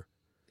too here.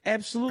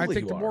 Absolutely, I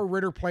think the you more are.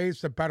 Ritter plays,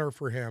 the better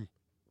for him.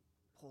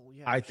 Oh,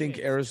 yeah, I think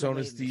shit, it's too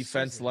Arizona's late in the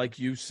defense, season. like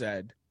you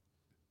said,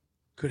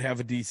 could have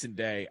a decent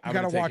day. You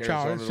got to watch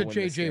out. It's the a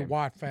J.J.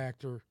 Watt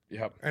factor,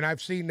 Yep. and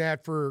I've seen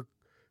that for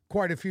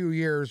quite a few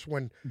years.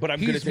 When But I'm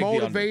going to he's take the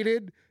under.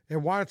 motivated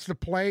and wants to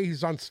play,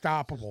 he's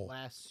unstoppable.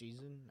 Last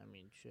season, I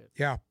mean, shit.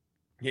 Yeah,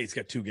 Yeah, he's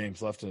got 2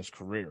 games left in his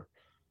career.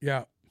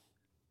 yeah.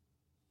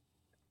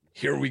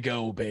 Here we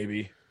go,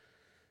 baby.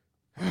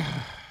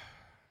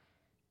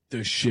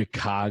 The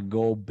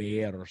Chicago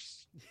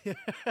Bears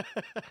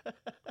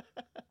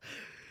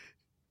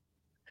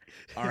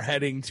are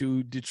heading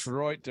to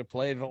Detroit to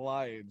play the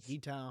Lions,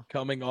 E-Town.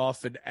 coming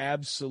off an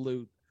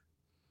absolute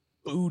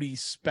booty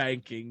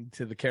spanking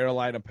to the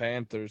Carolina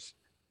Panthers.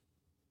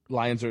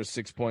 Lions are a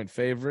 6-point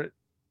favorite.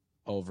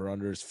 Over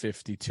under is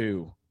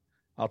 52.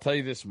 I'll tell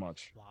you this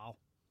much. Wow.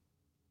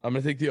 I'm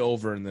going to take the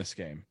over in this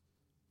game.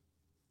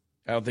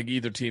 I don't think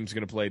either team's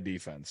going to play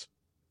defense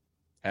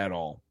at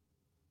all.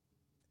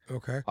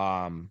 Okay.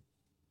 I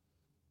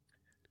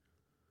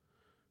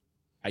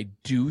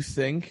do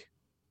think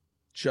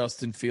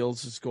Justin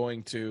Fields is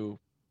going to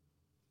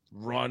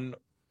run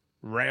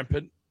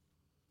rampant,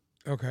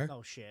 Okay.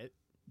 Oh, shit.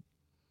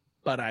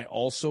 but I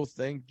also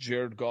think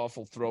Jared Goff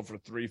will throw for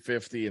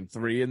 350 and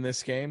 3 in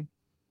this game.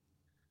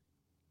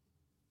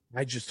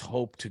 I just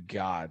hope to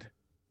God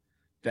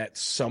that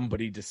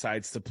somebody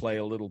decides to play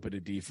a little bit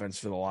of defense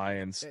for the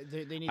Lions.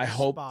 They need I to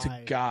hope to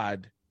spy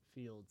God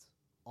Fields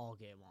all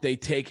game long. they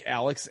take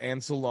Alex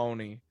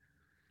Anzalone,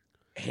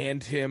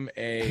 hand him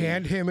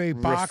a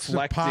box of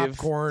reflective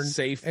popcorn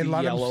safety and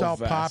let him yellow sell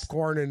vest.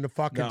 popcorn in the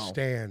fucking No.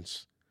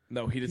 stands.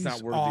 No, he is He's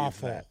not worthy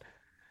awful. of that.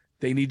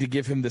 They need to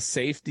give him the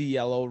safety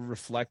yellow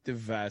reflective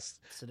vest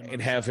Sit him on and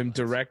the have him sidelines.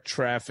 direct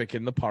traffic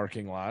in the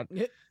parking lot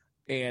Yeah.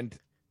 and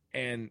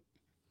I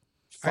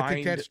find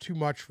think that's too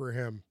much for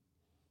him.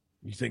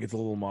 You think it's a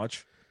little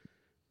much?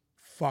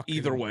 Fucking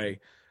Either way,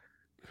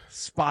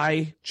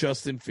 spy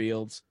Justin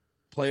Fields,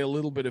 play a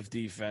little bit of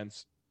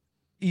defense.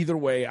 Either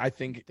way, I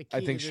think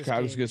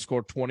Chicago's going to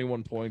score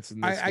 21 points in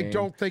this game. I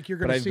don't think you're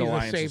going to see the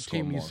Lions same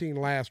team you've seen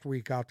last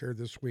week out there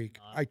this week.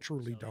 I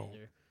truly don't.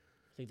 Either.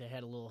 I think they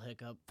had a little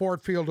hiccup.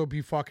 Ford Field will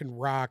be fucking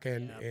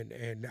rocking,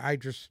 and I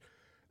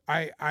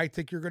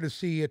think you're going to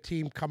see a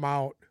team come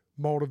out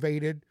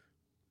motivated.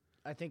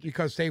 I think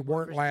because they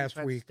weren't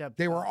last week.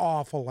 They were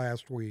awful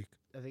last week.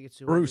 I think it's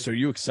Bruce. Are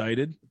you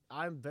excited?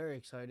 I'm very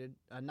excited.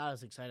 I'm not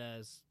as excited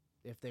as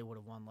if they would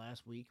have won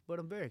last week, but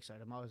I'm very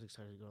excited. I'm always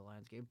excited to go to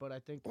Lions game, but I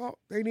think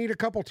they need a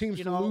couple teams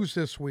to lose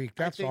this week.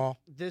 That's all.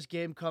 This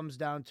game comes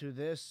down to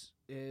this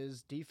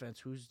is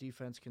defense. Whose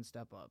defense can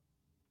step up?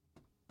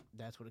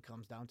 That's what it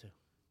comes down to.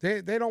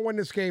 They don't win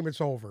this game, it's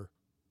over.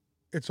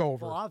 It's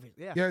over. Well,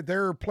 obviously, yeah.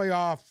 They're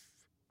playoff.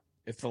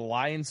 If the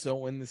Lions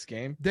don't win this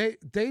game, they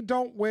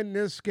don't win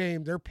this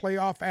game, their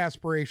playoff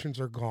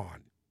aspirations are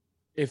gone.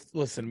 If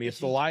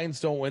the Lions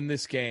don't win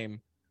this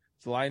game,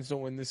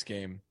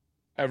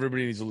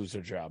 everybody needs to lose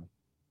their job.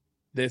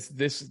 This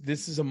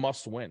is a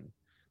must win.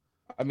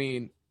 I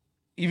mean,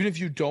 even if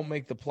you don't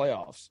make the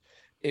playoffs,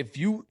 if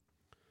you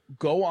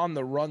go on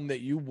the run that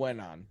you went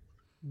on,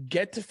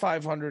 get to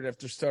 500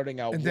 after starting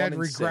out and then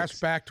regress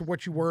back to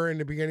what you were in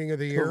the beginning of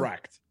the year.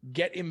 Correct.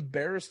 Get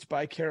embarrassed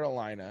by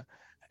Carolina,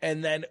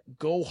 and then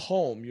go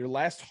home, your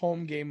last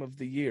home game of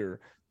the year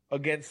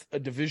against a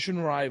division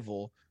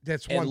rival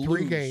that's won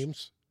 3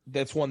 games.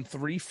 That's won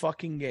 3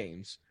 fucking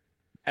games.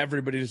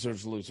 Everybody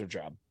deserves to lose their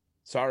job.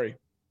 Sorry.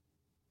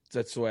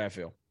 That's the way I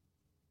feel.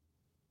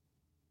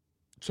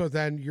 So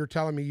then you're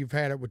telling me you've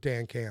had it with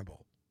Dan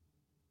Campbell.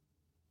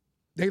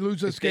 They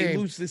lose this game. They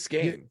lose this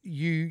game.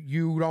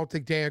 You don't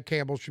think Dan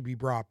Campbell should be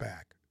brought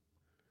back?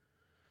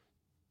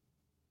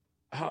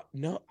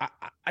 No,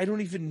 I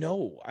don't even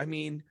know. I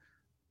mean,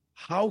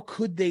 how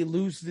could they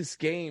lose this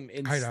game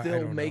and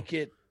still make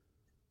it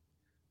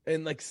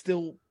and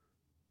still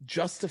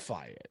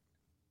justify it?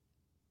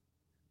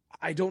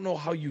 I don't know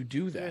how you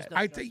do that.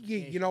 I think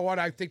you know what?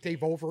 I think they've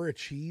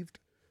overachieved.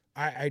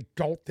 I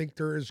don't think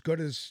they're as good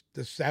as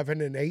the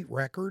 7-8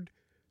 record.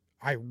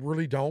 I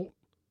really don't.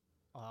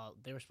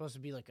 They were supposed to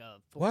be like a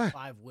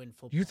 4-5 win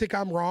football. You think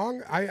I'm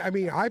wrong? I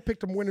mean, I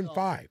picked them winning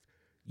 5.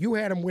 You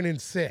had them winning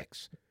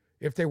 6,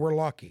 if they were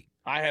lucky.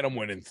 I had them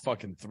winning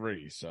fucking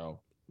 3. So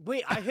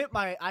wait, I hit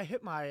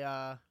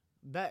my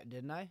bet,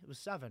 didn't I? It was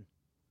 7.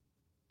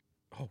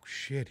 Oh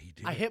shit, he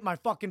did. I hit my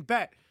fucking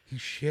bet.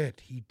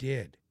 He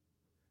did.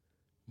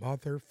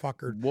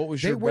 Motherfucker. What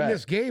was your bet? They win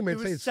this game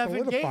and it's 7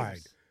 solidified.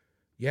 Games.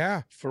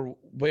 Yeah.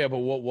 But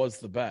what was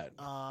the bet?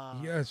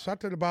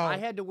 Something about. I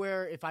had to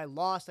wear, if I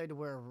lost, I had to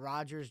wear a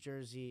Rodgers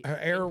jersey.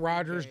 Aaron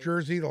Rodgers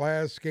jersey, the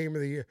last game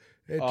of the year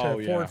at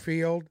Ford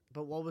Field.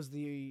 But what was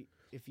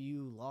if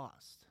you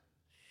lost?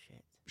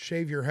 Shit.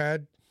 Shave your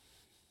head.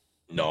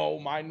 No,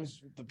 mine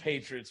was the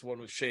Patriots one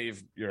was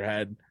shave your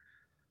head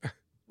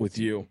with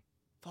you.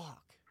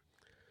 Fuck.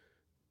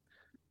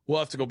 We'll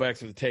have to go back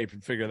to the tape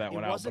and figure that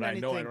one out, but I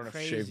know I don't have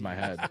to shave my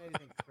head. It wasn't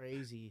anything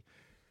crazy.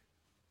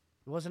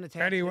 It wasn't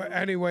a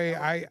Anyway,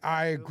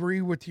 I agree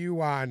with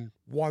you on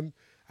one.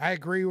 I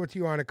agree with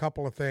you on a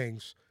couple of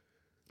things.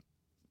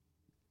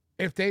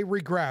 If they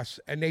regress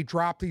and they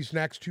drop these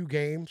next 2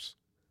 games,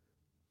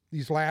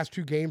 these last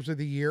 2 games of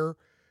the year,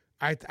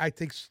 I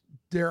think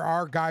there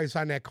are guys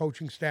on that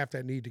coaching staff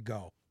that need to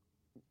go.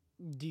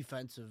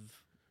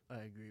 Defensive, I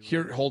agree.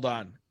 Here, hold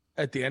on.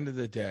 At the end of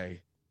the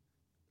day,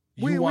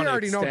 we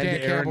already know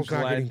Dan Campbell's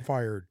not getting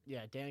fired.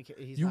 Yeah,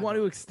 you want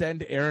to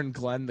extend Aaron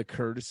Glenn the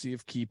courtesy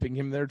of keeping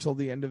him there till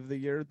the end of the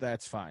year?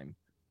 That's fine.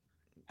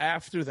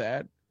 After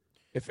that,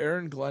 if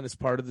Aaron Glenn is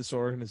part of this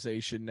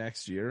organization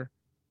next year,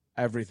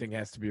 everything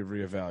has to be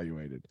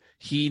reevaluated.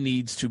 He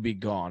needs to be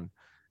gone.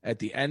 At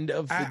the end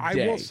of the day, I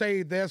will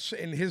say this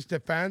in his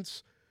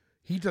defense,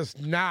 he does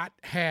not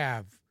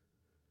have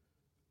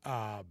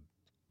a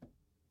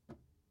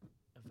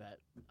vet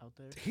out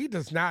there. He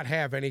does not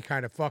have any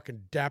kind of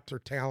fucking depth or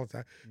talent.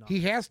 No. He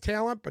has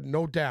talent, but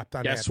no depth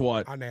on Guess that.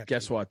 What? On that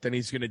Guess team. what? Then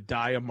he's going to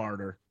die a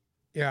martyr.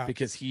 Yeah.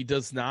 Because he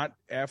does not,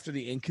 after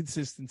the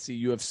inconsistency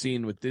you have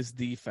seen with this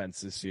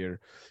defense this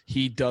year,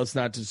 he does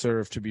not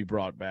deserve to be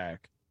brought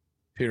back.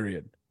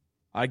 Period.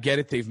 I get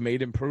it. They've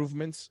made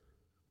improvements.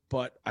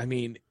 But I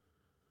mean,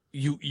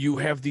 you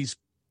have these,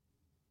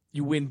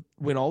 you win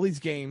all these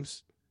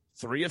games,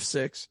 3 of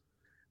 6,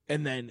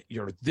 and then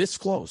you're this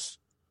close.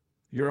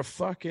 You're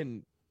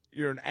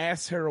an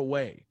ass hair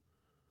away,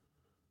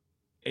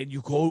 and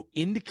you go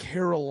into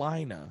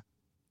Carolina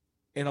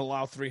and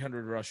allow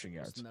 300 rushing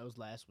yards. And that was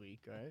last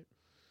week, right?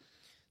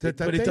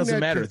 But it doesn't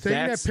matter.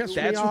 That's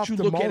what you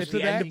look at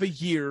the end of a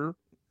year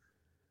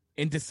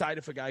and decide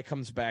if a guy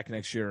comes back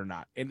next year or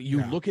not. And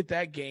you look at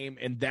that game,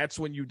 and that's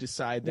when you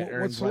decide that Aaron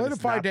Glenn is not the future. What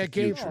solidified that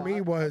game for me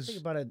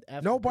was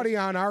nobody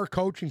on our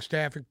coaching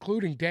staff,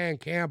 including Dan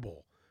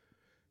Campbell,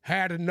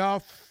 had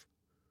enough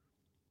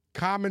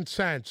common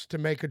sense to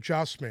make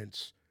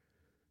adjustments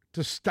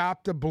to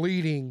stop the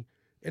bleeding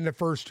in the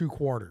first 2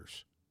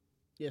 quarters.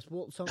 Yes,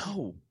 well,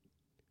 no.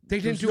 They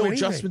didn't There's do no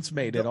anything. adjustments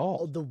made at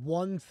all. The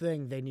one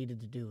thing they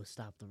needed to do was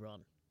stop the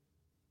run.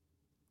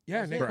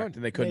 Yeah, and they Correct, couldn't.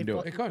 and they couldn't do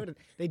it. They couldn't.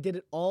 They did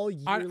it all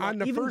year. On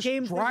the Even first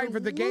games drive were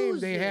of the game,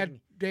 losing.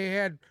 they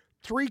had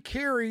 3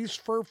 carries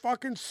for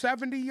fucking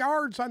 70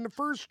 yards on the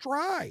first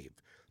drive.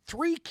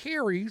 3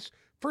 carries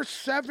for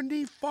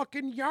 70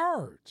 fucking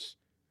yards.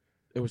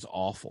 It was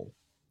awful.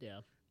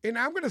 Yeah. And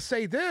I'm going to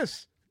say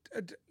this,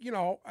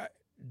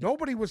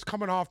 nobody was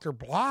coming off their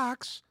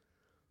blocks.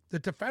 The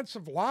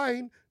defensive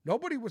line,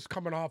 nobody was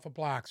coming off of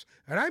blocks.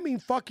 And I mean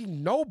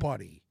fucking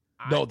nobody.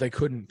 No, they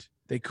couldn't.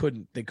 They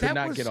could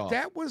not get off.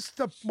 That was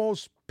the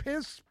most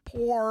piss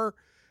poor.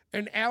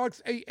 And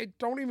Alex,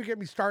 don't even get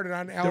me started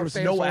on Alex.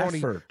 There was no Anzalone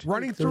effort.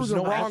 running through the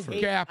wrong effort.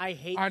 gap I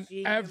hate on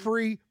seeing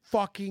every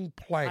fucking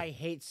play. I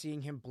hate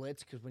seeing him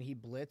blitz because when he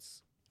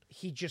blitz,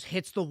 he just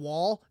hits the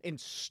wall and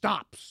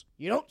stops.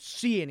 You don't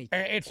see anything.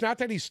 It's not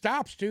that he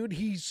stops, dude.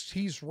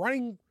 He's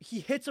running. He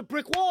hits a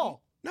brick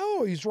wall.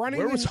 No, he's running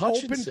Where in was open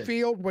Hutchinson?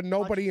 field with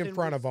nobody in Hutchinson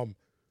front of was- him.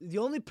 The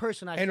only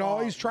person I And saw all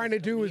he's trying to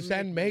was do is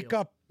then make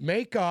up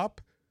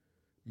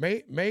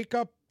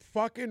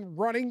fucking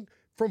running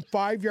from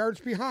 5 yards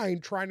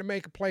behind, trying to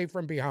make a play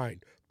from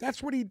behind.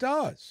 That's what he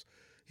does.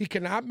 He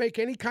cannot make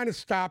any kind of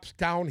stops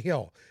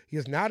downhill. He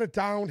is not a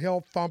downhill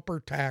thumper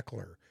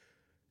tackler.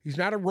 He's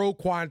not a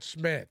Roquan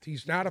Smith.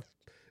 He's not a.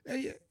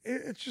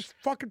 It's just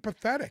fucking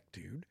pathetic,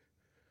 dude.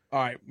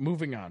 All right,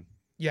 moving on.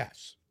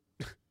 Yes,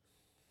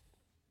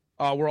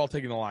 We're all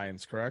taking the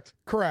Lions, correct?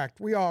 correct.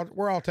 We're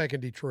all taking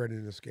Detroit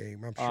in this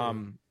game. I'm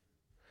sure.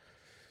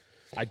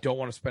 I don't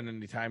want to spend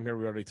any time here.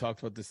 We already talked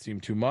about this team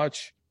too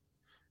much.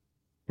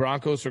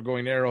 Broncos are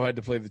going to Arrowhead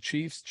to play the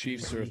Chiefs.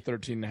 Chiefs are a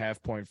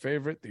 13.5-point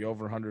favorite. The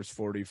over-under is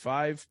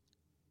 45.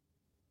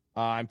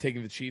 I'm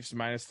taking the Chiefs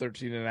minus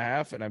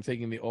 13.5, and I'm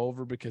taking the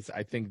over because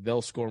I think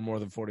they'll score more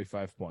than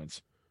 45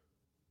 points.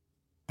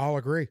 I'll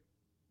agree.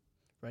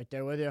 Right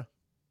there with you.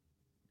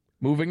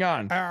 Moving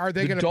on. Are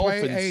they The going to play?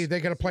 Dolphins- Hey, they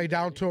going to play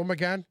down to him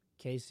again,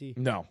 Casey.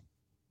 No,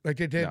 like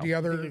they did No. the They're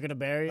other? going to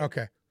bury it?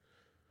 Okay,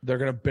 they're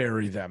going to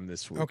bury them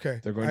this week. Okay.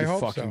 They're going I to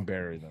hope fucking so.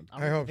 bury them. I I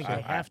don't hope think so.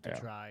 they have to Yeah.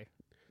 try.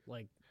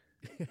 Like,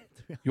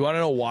 You want to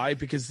know why?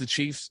 Because the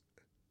Chiefs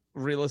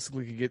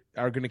realistically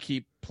are going to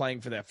keep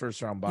playing for that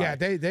first round bye. yeah,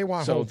 they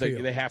want so home they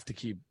field. have to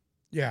keep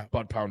Yeah,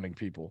 butt pounding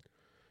people.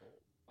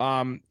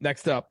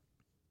 Next up,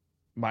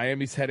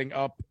 Miami's heading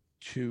up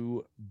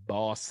to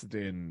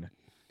Boston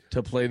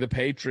to play the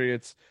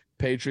Patriots.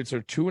 Patriots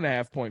are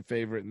 2.5-point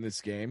favorite in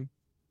this game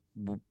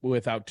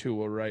without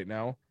Tua right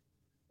now.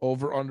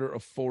 Over under a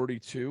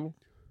 42.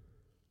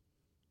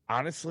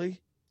 Honestly,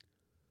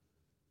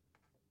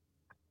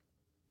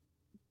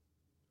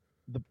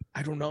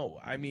 I don't know.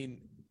 I mean,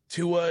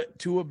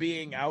 Tua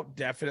being out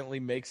definitely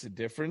makes a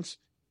difference.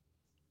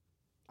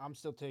 I'm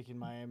still taking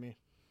Miami.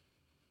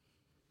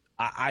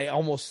 I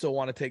almost still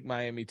want to take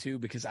Miami too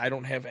because I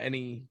don't have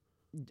any.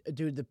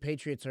 Dude, the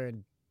Patriots are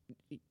in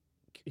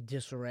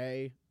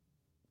disarray.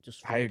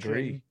 I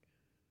agree. Dysfunction,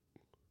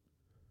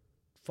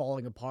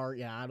 falling apart.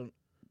 Yeah, I don't.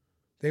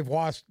 they've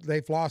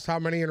lost how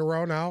many in a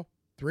row now?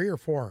 3 or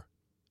 4?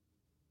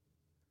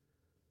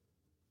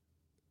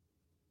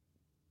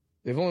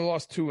 They've only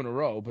lost 2 in a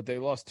row, but they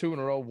lost 2 in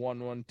a row,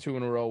 1-1, 2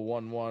 in a row,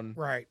 1-1,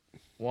 Right.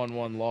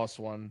 1-1, lost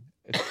 1.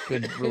 It's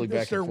been really This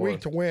back is their and week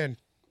forth. to win.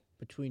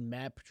 Between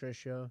Matt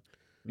Patricia.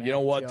 You know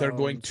what? They're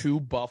going Jones. to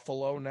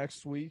Buffalo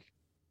next week.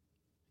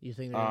 You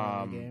think they're going to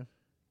win the game?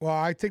 Well,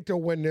 I think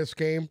they'll win this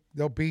game.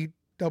 They'll beat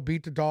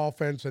the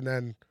Dolphins, and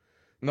then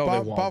No, they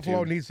won't. Buffalo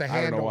dude. needs to I don't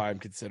know handle. why I'm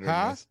considering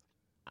Huh? this.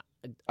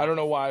 I don't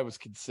know why I was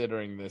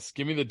considering this.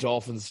 Give me the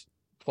Dolphins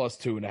plus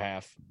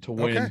 2.5 to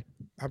win. Okay.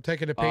 I'm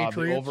taking the The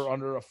Patriots. over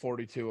under a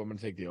 42. I'm going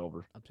to take the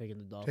over. I'm taking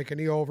the Dolphins. Taking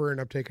the over,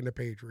 and I'm taking the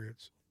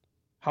Patriots.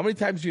 How many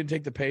times are you going to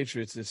take the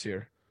Patriots this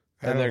year?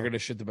 I And don't they're know. going to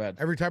shit the bed.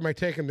 Every time I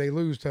take them, they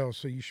lose, though.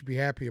 So you should be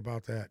happy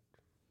about that.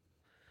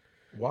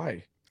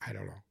 Why? I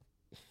don't know.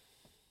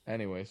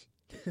 Anyways.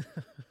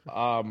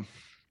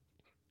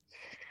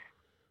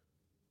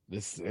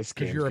 This Because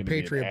game's you're a gonna be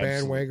an Patriot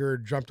absolute-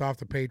 bandwagoner, jumped off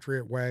the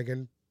Patriot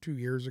wagon 2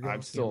 years ago.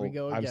 I'm still we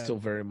go I'm again. still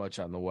very much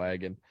on the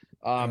wagon.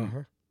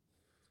 Uh-huh.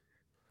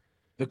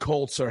 The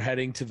Colts are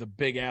heading to the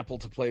Big Apple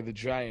to play the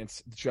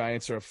Giants. The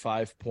Giants are a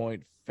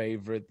 5-point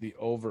favorite. The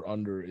over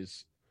under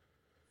is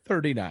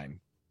 39.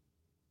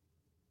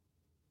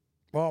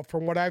 Well,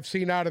 from what I've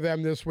seen out of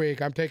them this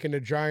week, I'm taking the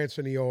Giants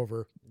in the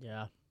over.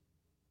 Yeah.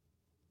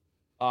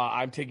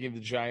 I'm taking the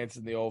Giants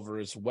in the over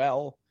as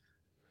well.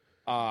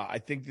 I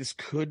think this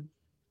could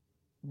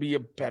be a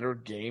better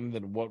game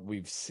than what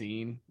we've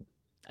seen.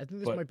 I think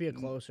this But- might be a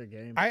closer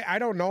game. I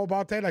don't know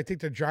about that. I think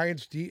the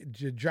Giants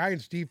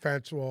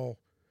defense will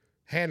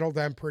handle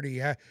them pretty.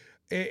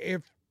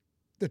 If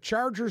the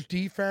Chargers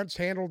defense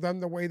handled them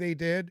the way they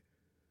did,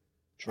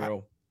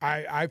 True.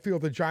 I feel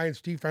the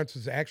Giants defense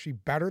is actually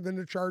better than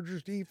the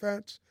Chargers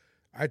defense.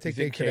 I You think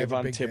think they could have a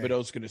Kayvon big day.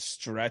 Thibodeau's going to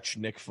stretch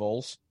Nick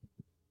Foles?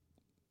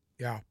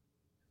 Yeah.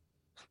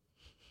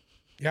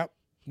 Yep.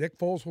 Nick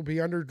Foles will be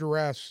under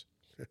duress.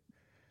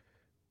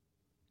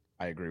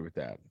 I agree with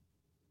that.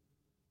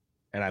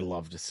 And I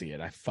love to see it.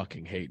 I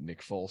fucking hate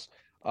Nick Foles.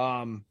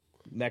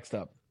 Next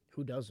up.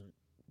 Who doesn't?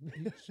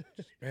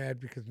 It's bad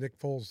because Nick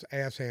Foles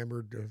ass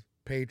hammered the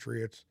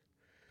Patriots.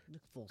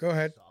 Nick Foles Go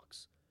ahead.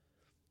 Sucks.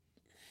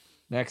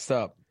 Next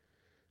up.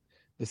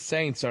 The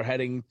Saints are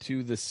heading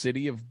to the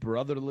city of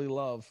brotherly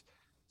love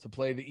to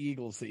play the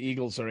Eagles. The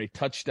Eagles are a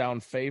touchdown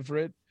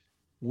favorite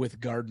with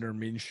Gardner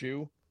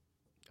Minshew. Of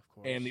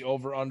course. And the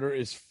over-under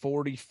is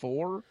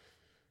 44.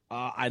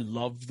 I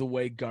loved the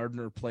way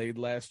Gardner played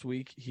last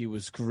week. He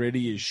was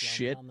gritty as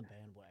shit. On the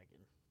bandwagon.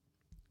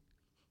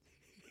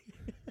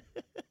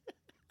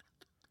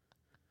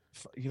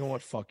 You know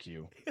what? Fuck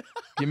you.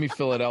 Give me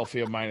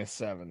Philadelphia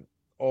 -7.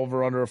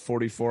 Over-under of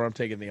 44. I'm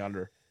taking the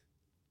under.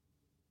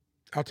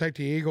 I'll take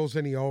the Eagles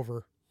and the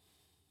over.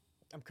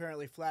 I'm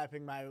currently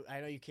flapping my.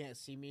 I know you can't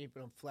see me,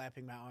 but I'm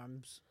flapping my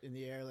arms in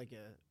the air like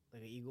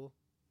an eagle.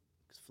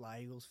 Because fly,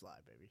 Eagles, fly,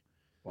 baby.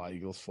 Fly,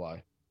 Eagles,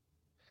 fly.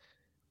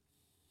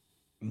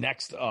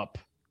 Next up,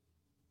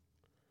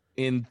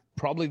 in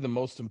probably the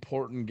most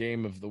important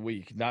game of the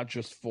week, not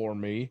just for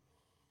me,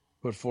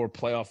 but for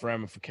playoff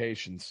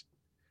ramifications,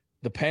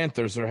 the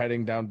Panthers are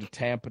heading down to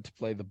Tampa to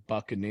play the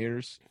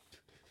Buccaneers.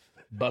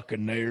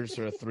 Buccaneers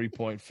are a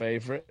 3-point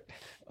favorite.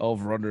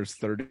 Over-under is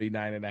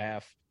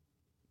 39.5.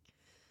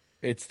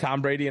 It's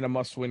Tom Brady in a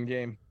must-win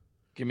game.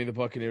 Give me the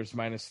Buccaneers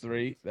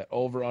 -3. That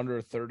over-under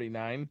of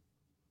 39.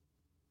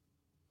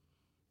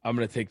 I'm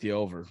going to take the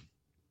over.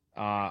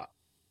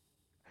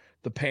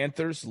 The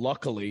Panthers,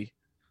 luckily,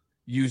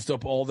 used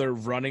up all their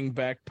running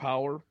back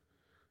power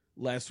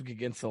last week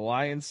against the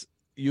Lions.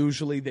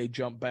 Usually they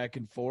jump back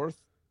and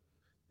forth.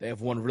 They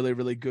have one really,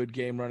 really good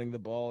game running the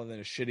ball and then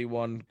a shitty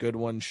one, good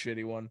one,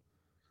 shitty one.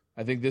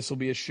 I think this will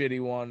be a shitty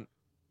one.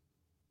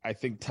 I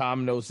think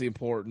Tom knows the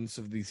importance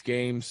of these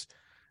games.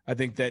 I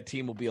think that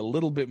team will be a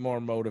little bit more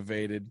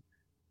motivated,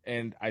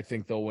 and I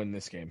think they'll win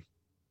this game.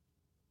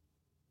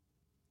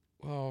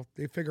 Well,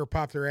 they figure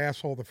pop their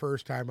asshole the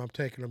first time. I'm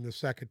taking them the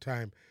second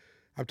time.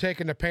 I'm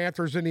taking the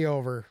Panthers in the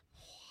over.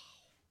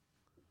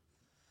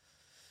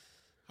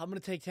 I'm going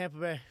to take Tampa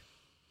Bay.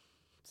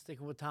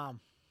 Sticking with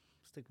Tom.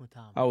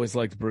 I always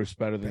liked Bruce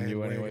better than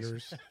you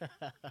anyways.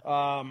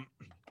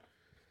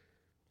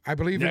 I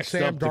believe in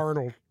Sam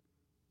Darnold.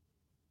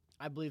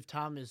 I believe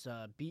Tom is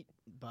beat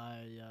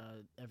by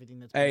everything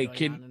that's been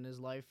going on in his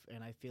life,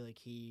 and I feel like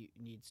he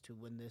needs to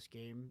win this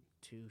game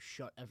to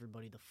shut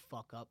everybody the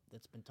fuck up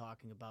that's been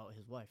talking about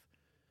his wife.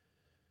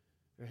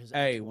 Or his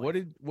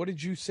ex-wife. What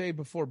did you say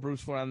before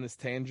Bruce went on this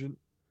tangent?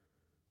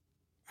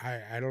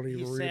 I don't even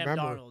He's remember. Sam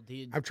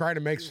Darnold. I'm trying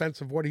to make sense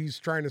of what he's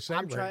trying to say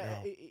right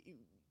now.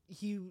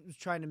 He was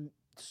trying to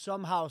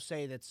somehow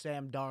say that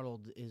Sam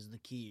Darnold is the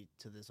key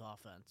to this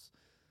offense.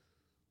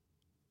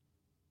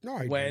 No,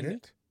 I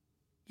didn't.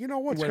 You know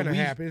what's going to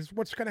happen is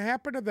what's going to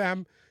happen to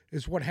them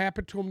is what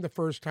happened to them the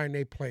first time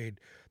they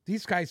played.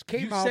 These guys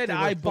came out, they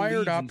were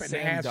fired up and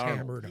ass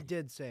hammered them. He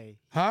did say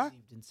he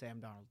believed in Sam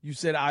Darnold. You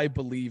said I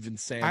believe in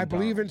Sam Darnold. I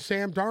believe in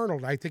Sam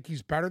Darnold. I think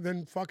he's better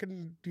than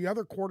fucking the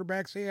other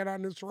quarterbacks they had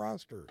on this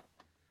roster.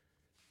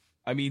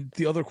 I mean,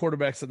 the other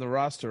quarterbacks on the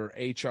roster are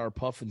HR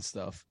Puff and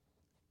stuff.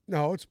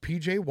 No, it's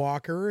P.J.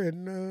 Walker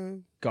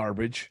and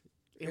garbage.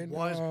 It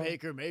was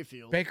Baker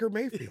Mayfield. Baker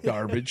Mayfield.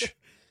 Garbage.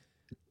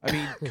 I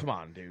mean, come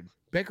on, dude.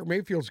 Baker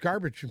Mayfield's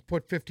garbage and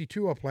put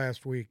 52 up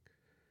last week.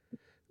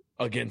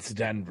 Against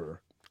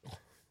Denver.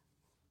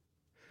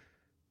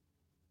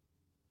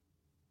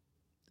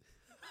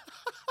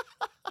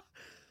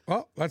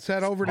 Well, let's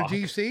head over to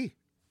D.C.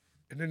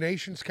 in the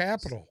nation's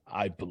capital.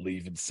 I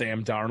believe in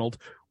Sam Darnold.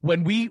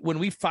 When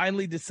we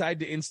finally decide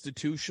to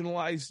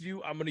institutionalize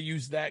you, I'm going to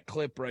use that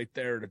clip right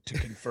there to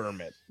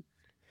confirm it.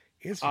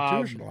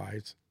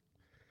 Institutionalize.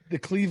 The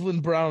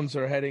Cleveland Browns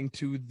are heading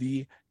to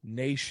the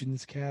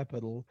nation's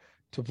capital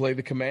to play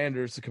the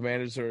Commanders. The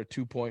Commanders are a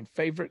 2-point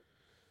favorite.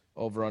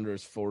 Over-under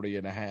is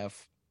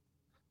 40.5.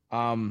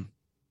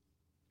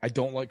 I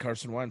don't like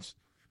Carson Wentz.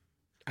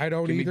 I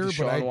don't either,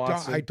 but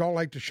I don't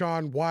like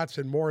Deshaun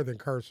Watson more than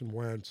Carson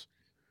Wentz.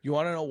 You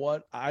want to know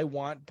what? I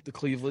want the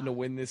Cleveland to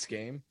win this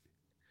game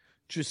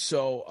just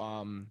so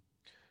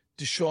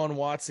Deshaun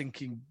Watson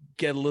can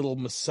get a little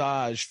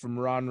massage from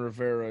Ron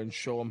Rivera and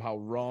show him how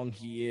wrong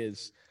he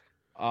is.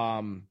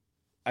 I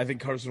think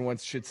Carson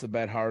Wentz shits the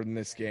bed hard in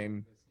this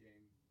game.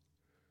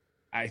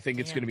 I think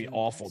it's going to be an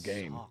awful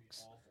game.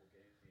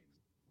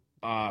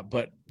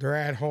 But they're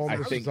at home.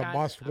 This is a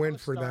must-win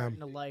for them. I was starting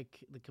to like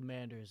the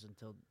Commanders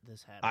until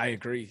this happened. I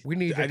agree. We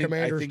need the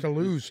Commanders to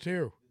lose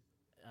too.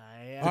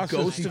 Us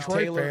as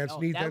Detroit fans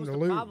need them to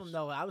lose. The problem,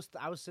 though. I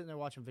was sitting there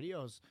watching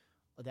videos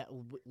that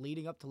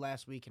leading up to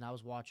last week, and I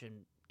was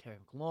watching Terry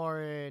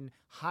McLaurin,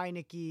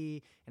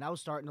 Heineke, and I was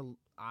starting to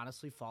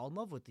honestly fall in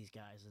love with these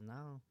guys. And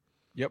now,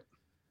 yep.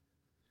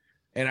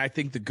 And I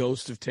think the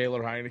ghost of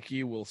Taylor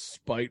Heineke will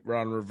spite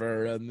Ron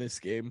Rivera in this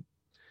game.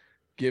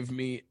 Give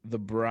me the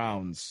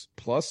Browns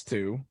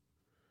 +2,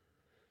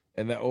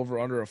 and that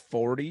over-under of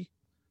 40.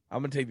 I'm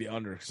going to take the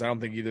under because I don't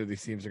think either of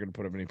these teams are going to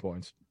put up any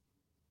points.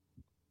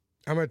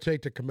 I'm going to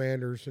take the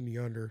Commanders in the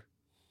under.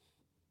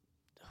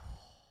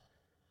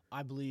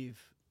 I believe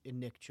in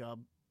Nick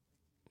Chubb.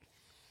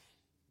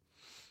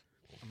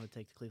 going to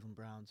take the Cleveland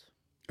Browns.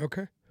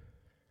 Okay.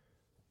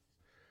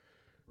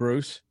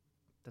 Bruce?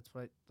 That's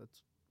what.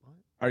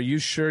 Are you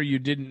sure you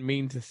didn't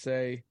mean to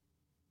say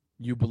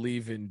you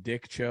believe in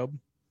Dick Chubb?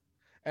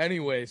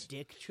 Anyways,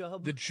 Dick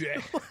Chubb?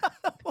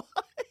 What?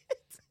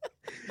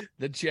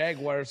 The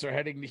Jaguars are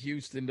heading to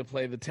Houston to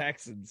play the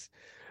Texans.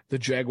 The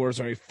Jaguars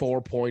are a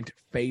 4-point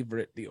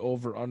favorite. The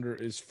over-under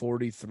is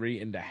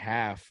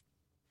 43.5.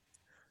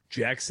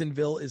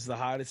 Jacksonville is the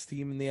hottest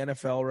team in the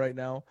NFL right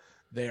now.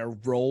 They are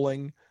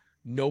rolling.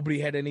 Nobody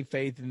had any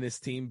faith in this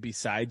team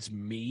besides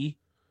me.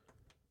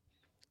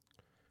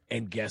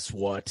 And guess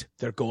what?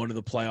 They're going to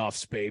the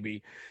playoffs,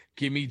 baby.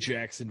 Give me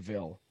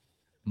Jacksonville.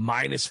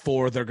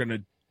 -4. They're going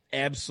to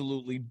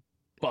absolutely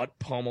butt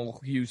pummel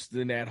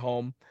Houston at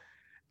home.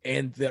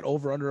 And that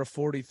over-under of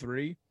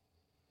 43,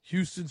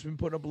 Houston's been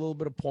putting up a little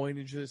bit of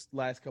pointage this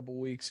last couple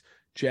weeks.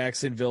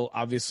 Jacksonville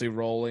obviously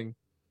rolling.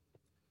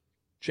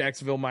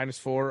 Jacksonville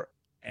 -4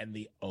 and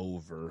the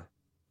over.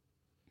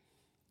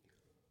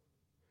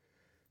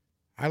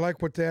 I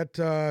like what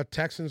that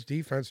Texans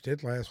defense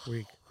did last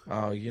week.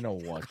 Oh, you know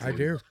what? Dude? I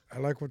do. I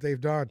like what they've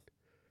done.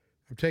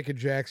 I'm taking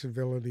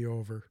Jacksonville in the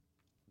over.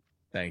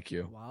 Thank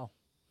you. Wow.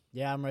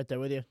 Yeah, I'm right there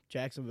with you.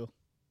 Jacksonville.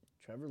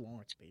 Trevor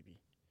Lawrence, baby.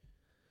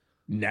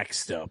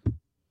 Next up,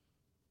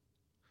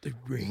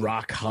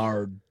 rock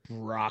hard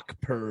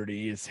Brock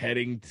Purdy is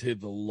heading to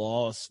the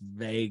Las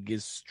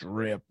Vegas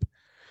Strip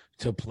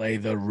to play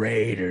the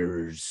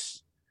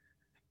Raiders.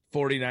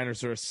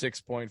 49ers are a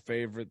 6-point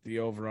favorite. The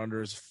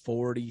over-under is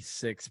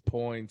 46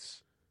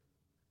 points.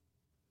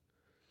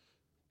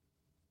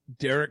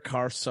 Derek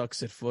Carr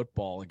sucks at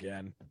football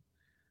again.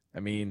 I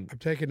mean, I'm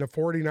taking the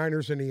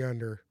 49ers in the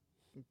under.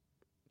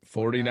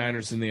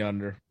 49ers in the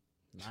under.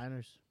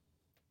 Niners.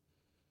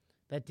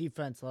 That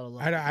defense, let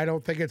alone. I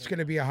don't think it's going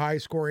to be a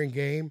high-scoring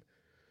game.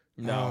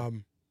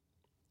 No.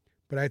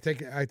 But I think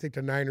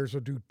the Niners will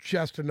do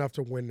just enough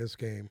to win this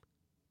game.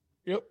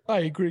 Yep, I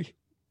agree.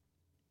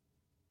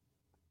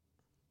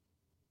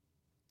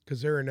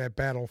 Because they're in that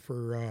battle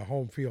for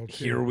home field.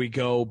 Too. Here we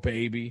go,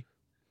 baby.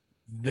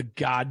 The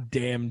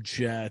goddamn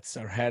Jets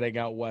are heading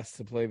out west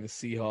to play the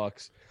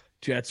Seahawks.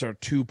 Jets are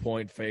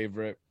 2-point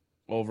favorite,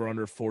 over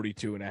under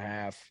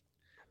 42.5.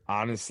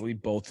 Honestly,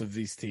 both of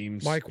these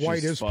teams. Mike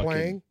White is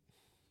playing.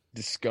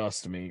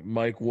 Disgust me.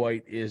 Mike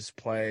White is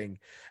playing,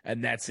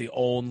 and that's the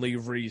only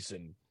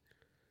reason,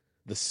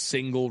 the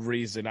single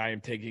reason I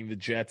am taking the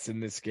Jets in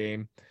this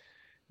game.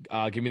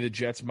 Give me the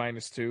Jets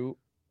 -2,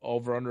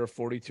 over under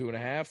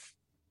 42.5.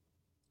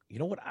 You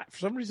know what? For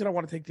some reason, I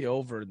want to take the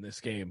over in this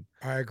game.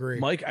 I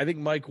agree. I think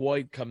Mike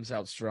White comes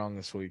out strong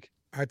this week.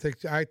 I think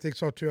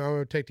so too. I'm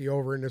going to take the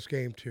over in this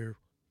game too.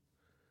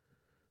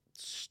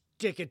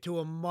 Stick it to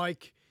him,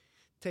 Mike.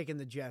 Taking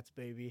the Jets,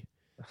 baby.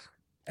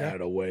 Out of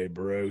the way,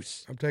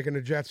 Bruce. I'm taking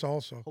the Jets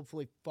also.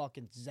 Hopefully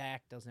fucking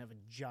Zach doesn't have a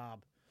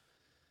job.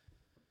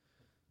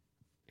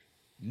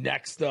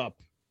 Next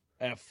up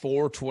at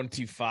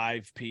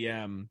 4:25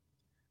 p.m.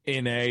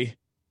 in a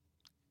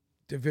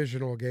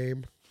divisional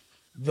game,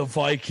 the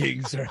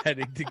Vikings are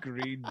heading to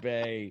Green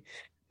Bay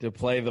to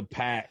play the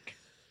Pack.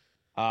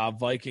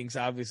 Vikings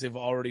obviously have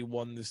already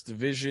won this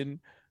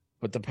division,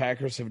 but the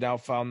Packers have now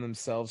found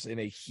themselves in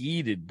a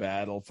heated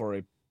battle for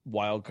a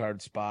wild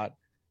card spot.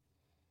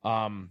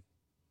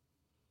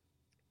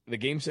 The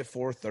game's at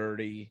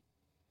 4:30.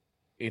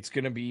 It's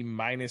going to be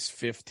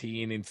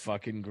 -15 in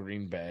fucking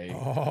Green Bay.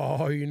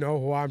 Oh, you know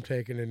who I'm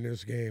taking in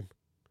this game.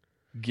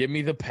 Give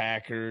me the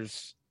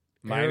Packers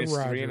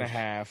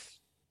 -3.5.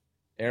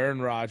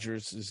 Aaron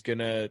Rodgers is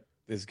gonna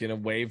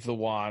wave the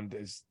wand.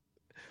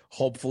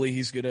 Hopefully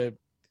he's gonna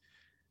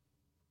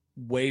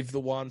wave the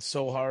wand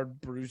so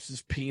hard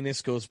Bruce's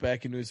penis goes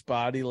back into his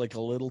body like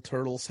a little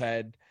turtle's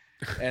head.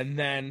 And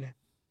then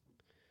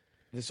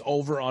this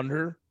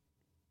over-under,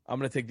 I'm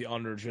going to take the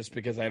under just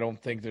because I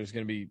don't think there's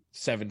going to be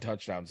 7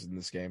 touchdowns in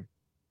this game.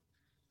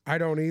 I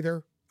don't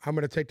either. I'm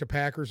going to take the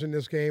Packers in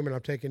this game, and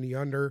I'm taking the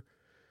under.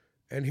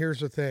 And here's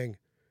the thing.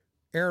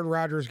 Aaron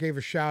Rodgers gave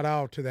a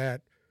shout-out to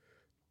that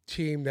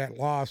team that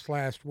lost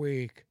last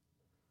week.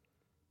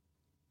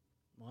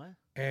 What?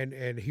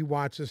 And he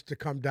wants us to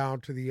come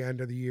down to the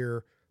end of the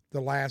year,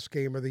 the last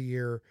game of the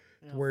year,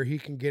 where he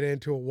can get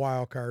into a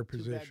wild card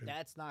position.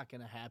 That's not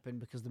going to happen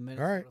because the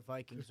Minnesota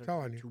Vikings are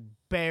going to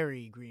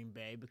bury Green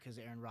Bay because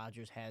Aaron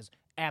Rodgers has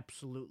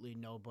absolutely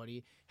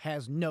nobody,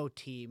 has no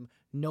team,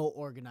 no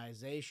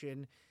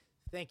organization.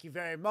 Thank you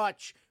very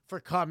much for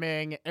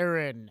coming,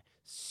 Aaron.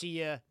 See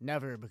ya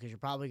never, because you're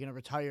probably going to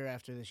retire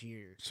after this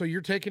year. So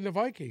you're taking the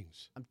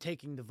Vikings? I'm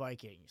taking the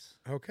Vikings.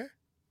 Okay.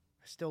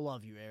 I still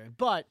love you, Aaron,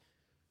 but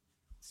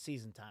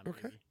season time.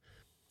 Okay. Baby.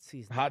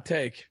 Season hot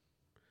take.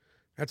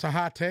 That's a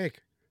hot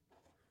take.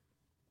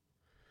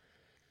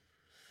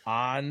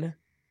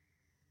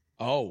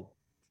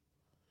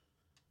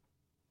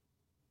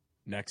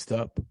 Next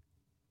up,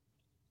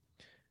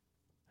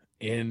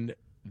 in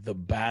the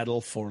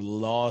battle for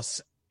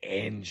Los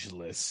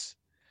Angeles,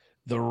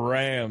 the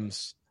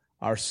Rams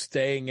are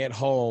staying at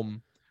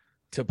home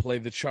to play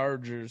the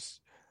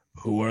Chargers,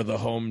 who are the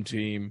home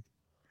team.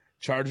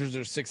 Chargers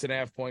are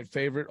 6.5-point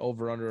favorite,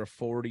 over under a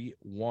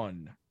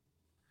 41.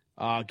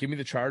 Give me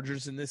the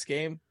Chargers in this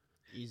game.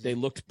 Easy. They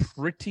looked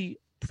pretty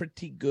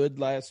good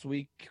last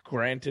week.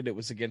 Granted, it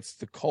was against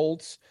the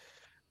Colts.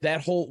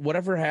 That whole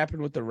whatever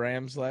happened with the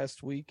Rams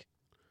last week,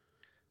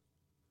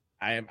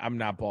 I'm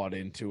not bought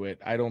into it.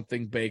 I don't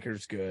think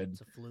Baker's good.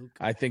 It's a fluke.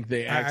 I think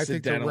they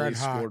accidentally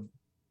scored.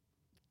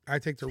 I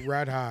think they're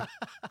red hot.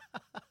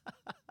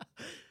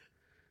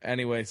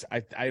 Anyways, I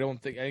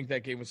think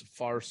that game was a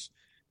farce.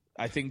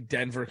 I think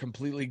Denver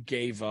completely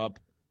gave up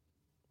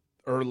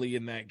early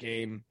in that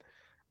game.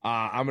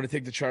 I'm going to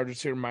take the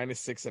Chargers here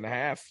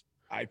 -6.5.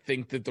 I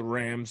think that the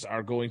Rams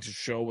are going to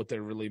show what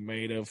they're really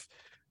made of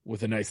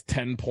with a nice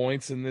 10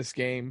 points in this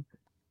game.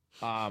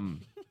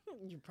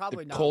 You're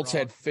probably the not Colts wrong.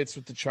 had fits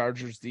with the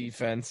Chargers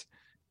defense.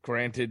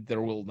 Granted,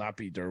 there will not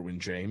be Derwin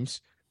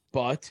James,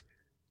 but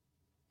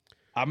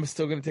I'm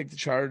still going to take the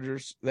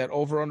Chargers. That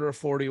over under a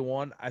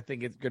 41, I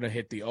think it's going to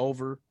hit the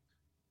over.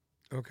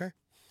 Okay.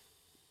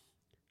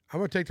 I'm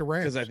going to take the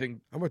Rams. Because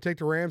I'm going to take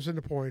the Rams in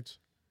the points.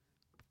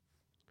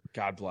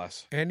 God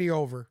bless. And the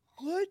over.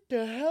 What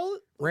the hell?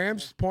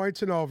 Rams,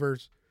 points, and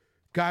overs.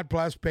 God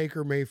bless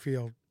Baker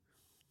Mayfield.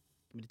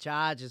 Give me the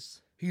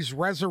Chargers. He's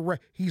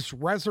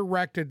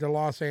resurrected the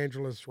Los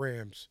Angeles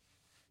Rams.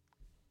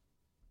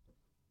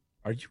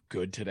 Are you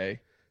good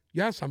today?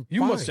 Yes, I'm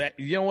You fine. must.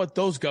 You know what?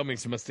 Those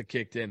gummies must have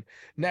kicked in.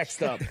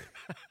 Next up,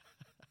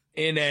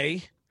 in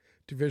a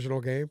divisional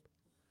game.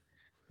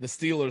 the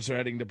Steelers are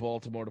heading to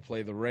Baltimore to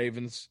play the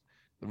Ravens.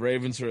 The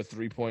Ravens are a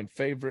 3-point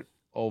favorite.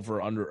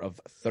 Over under of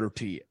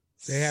 30.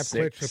 They have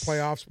clinched a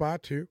playoff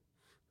spot too.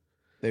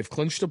 They've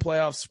clinched a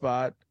playoff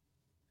spot.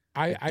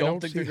 I don't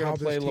think see they're how going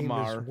to play this team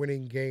Lamar. is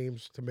winning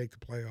games to make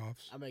the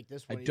playoffs. I'll make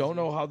this I one don't easy.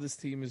 know how this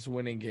team is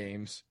winning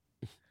games.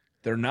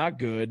 They're not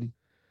good.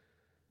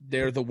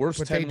 They're the worst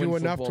But they 10-win do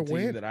enough football to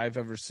team win. that I've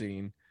ever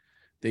seen.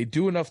 They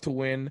do enough to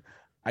win.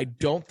 I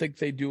don't think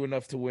they do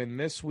enough to win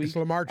this week. Is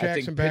Lamar I think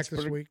Jackson back this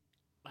Pittsburgh- week?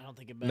 I don't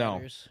think it No.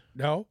 matters.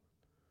 No?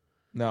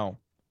 No.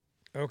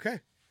 Okay.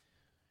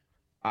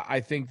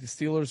 I think the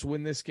Steelers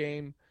win this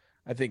game.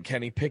 I think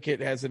Kenny Pickett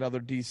has another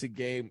decent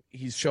game.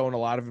 He's shown a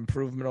lot of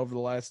improvement over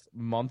the last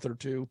month or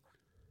two.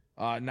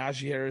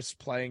 Najee Harris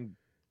playing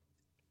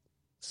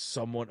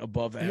somewhat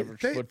above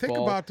average football. Think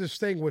about this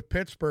thing with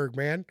Pittsburgh,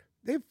 man.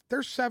 They're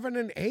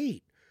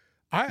 7-8.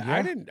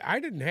 I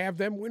didn't have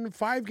them winning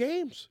 5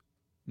 games.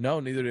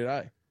 No, neither did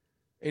I.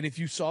 And if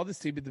you saw this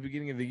team at the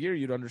beginning of the year,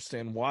 you'd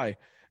understand why.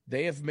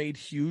 They have made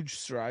huge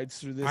strides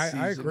through this season.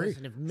 I agree.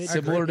 Listen, if Mitch,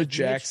 Similar to if Mitch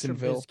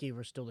Jacksonville. Trubisky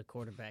were still the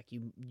quarterback,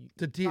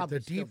 The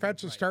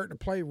defense is starting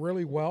to play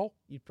really well.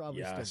 You'd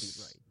probably still be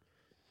right.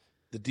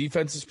 The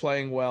defense is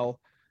playing well.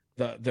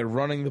 They're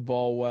running the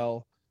ball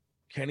well.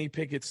 Kenny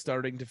Pickett's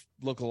starting to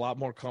look a lot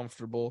more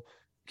comfortable.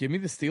 Give me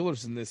the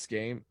Steelers in this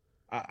game.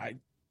 I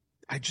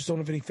just don't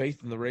have any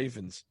faith in the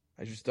Ravens.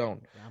 I just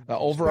don't.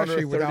 Over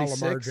Especially under without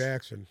 36. Lamar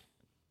Jackson.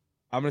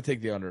 I'm going to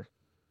take the under.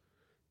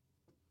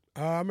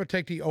 I'm going to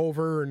take the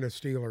over and the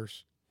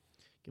Steelers.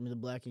 Give me the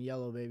black and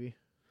yellow, baby.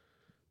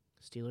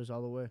 Steelers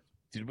all the way.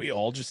 Did we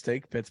all just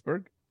take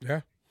Pittsburgh? Yeah.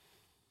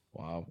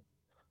 Wow.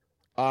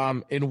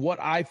 In what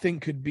I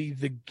think could be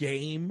the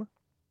game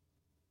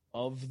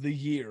of the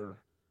year,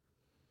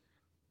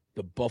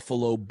 the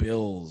Buffalo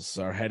Bills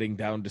are heading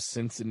down to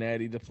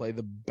Cincinnati to play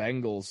the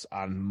Bengals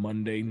on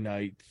Monday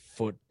Night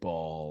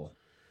Football.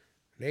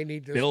 They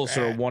need this Bills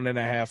are a bad.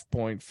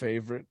 1.5-point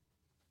favorite.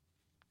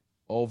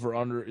 Over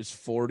under is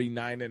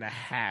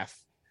 49.5.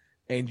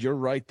 And you're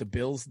right, the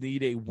Bills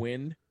need a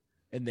win,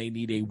 and they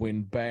need a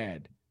win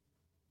bad.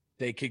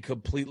 They could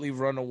completely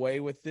run away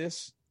with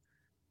this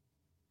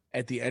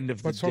at the end of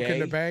the But so day. can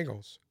the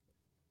Bengals.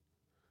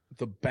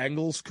 The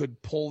Bengals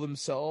could pull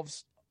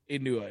themselves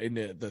into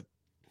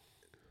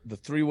the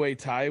three-way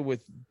tie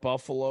with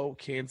Buffalo,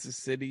 Kansas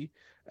City,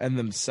 and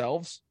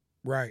themselves.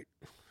 Right.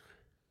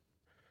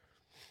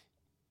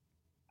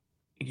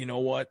 You know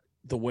what?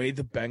 The way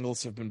the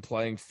Bengals have been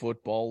playing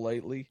football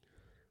lately,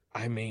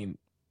 I mean,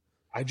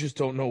 I just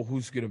don't know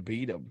who's going to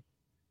beat them.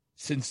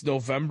 Since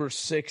November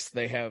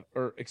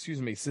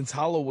 6th, since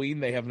Halloween,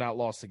 they have not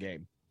lost a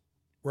game.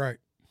 Right.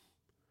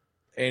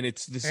 And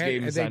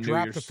game is they on New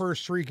dropped Year's. the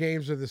first 3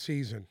 games of the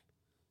season.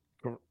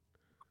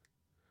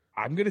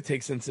 I'm going to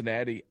take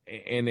Cincinnati,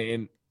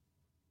 and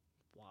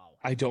Wow.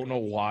 I don't know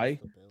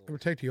why. I'm going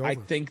to take the over. I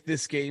think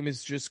this game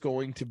is just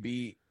going to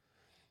be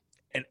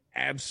an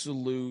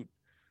absolute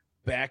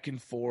back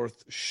and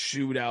forth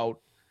shootout,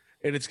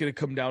 and it's going to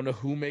come down to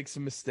who makes a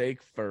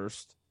mistake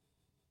first.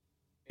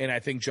 And I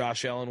think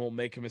Josh Allen will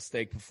make a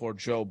mistake before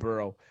Joe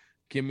Burrow.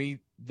 Give me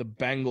the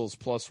Bengals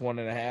plus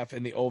 1.5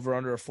 and the over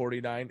under of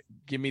 49.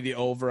 Give me the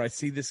over. I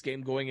see this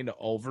game going into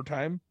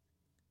overtime.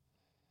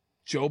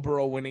 Joe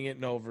Burrow winning it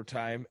in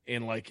overtime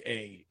in like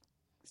a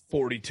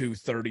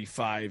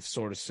 42-35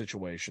 sort of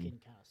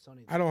situation.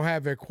 I don't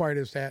have it quite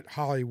as that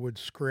Hollywood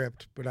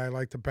script, but I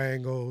like the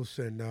Bengals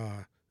and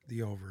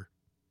the over.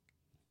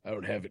 I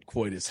don't have it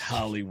quite as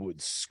Hollywood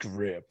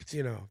script.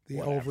 You know, the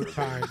Whatever.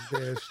 overtime,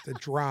 the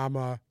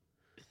drama.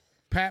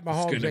 Pat It's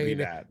Mahomes gonna be ain't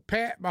that.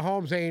 Pat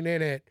Mahomes ain't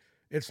in it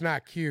it's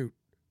not cute.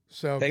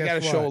 So they got to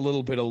guess show a what?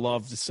 little bit of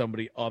love to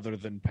somebody other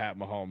than Pat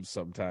Mahomes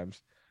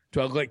sometimes.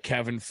 Do I look like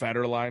Kevin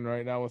Federline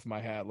right now with my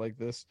hat like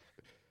this?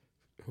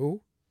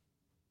 Who?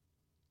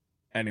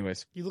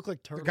 Anyways. You look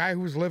like The Turtle. guy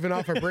who's living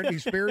off of Britney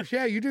Spears?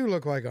 Yeah, you do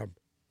look like him.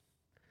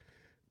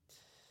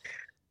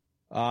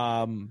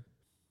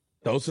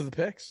 Those are the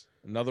picks.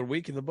 Another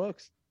week in the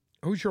books.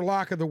 Who's your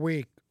lock of the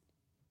week?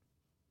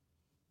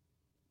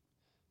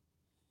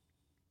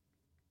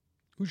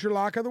 Who's your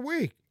lock of the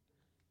week?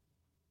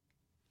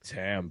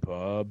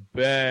 Tampa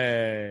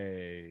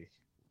Bay.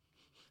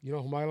 You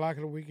know who my lock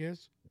of the week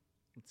is?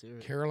 Let's hear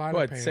it. Carolina Go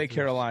ahead, Panthers. say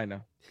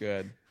Carolina.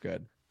 Good.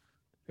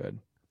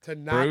 To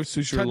knock, Bruce,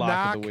 who's your to lock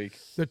knock of the week?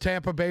 the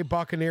Tampa Bay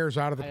Buccaneers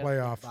out of the I gotta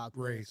think playoff about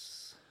race.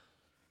 this.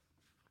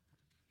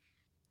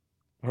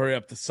 Hurry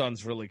up, the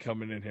sun's really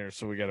coming in here,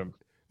 so we got to.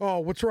 Oh,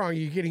 what's wrong?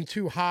 You getting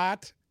too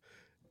hot?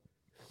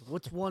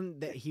 What's one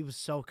that he was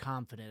so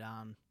confident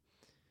on?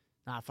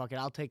 Nah, fuck it.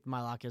 I'll take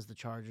my lock as the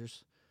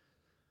Chargers.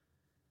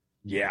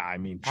 Yeah, I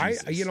mean,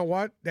 Jesus. You know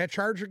what? That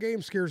Charger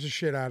game scares the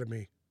shit out of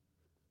me.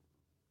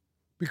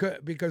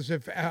 Because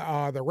if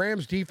the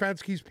Rams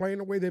defense keeps playing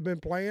the way they've been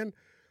playing,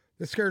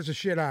 that scares the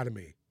shit out of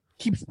me.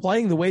 Keeps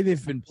playing the way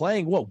they've been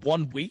playing. What,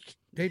 1 week?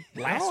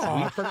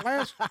 Last week? for the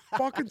last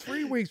fucking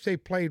 3 weeks they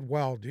played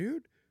well,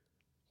 dude.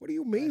 What do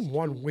you mean Last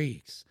 1 2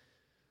 week?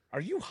 Are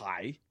you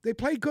high? They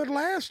played good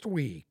last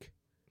week.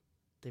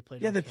 They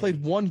played. Yeah, they okay.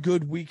 played 1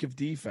 good week of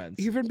defense.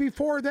 Even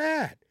before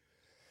that.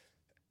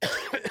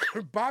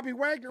 Bobby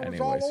Wagner was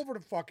Anyways. all over the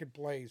fucking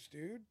place,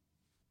 dude.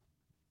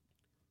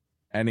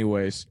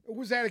 Anyways,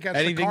 Was that against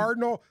the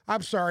Cardinals?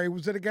 I'm sorry,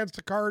 was it against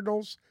the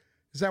Cardinals?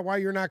 Is that why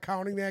you're not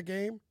counting that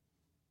game?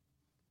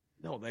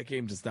 no, that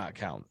game does not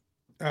count.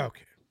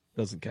 Okay.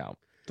 Doesn't count.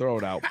 Throw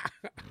it out.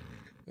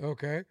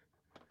 Okay.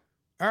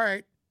 All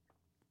right.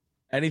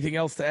 Anything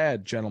else to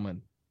add,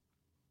 gentlemen?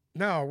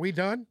 No, are we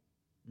done?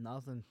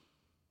 Nothing.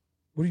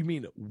 What do you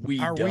mean we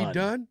Are done? we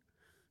done?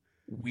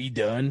 We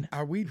done?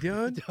 Are we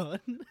done? Done.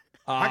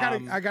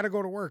 I gotta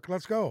go to work.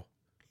 Let's go.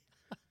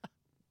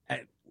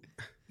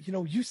 You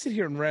know, you sit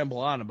here and ramble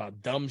on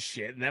about dumb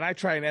shit, and then I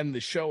try and end the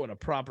show in a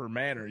proper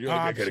manner. You're like,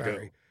 I I'm gotta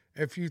sorry.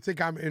 If you think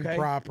I'm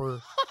improper,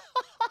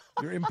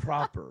 go. You're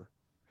improper.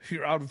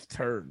 You're out of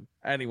turn.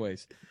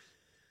 Anyways,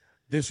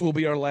 this will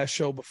be our last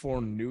show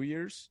before New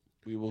Year's.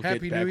 We will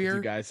Happy get back New with Year.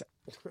 you guys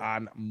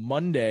on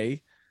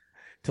Monday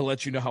to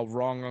let you know how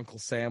wrong Uncle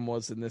Sam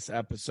was in this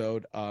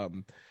episode.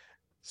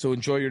 So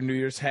enjoy your New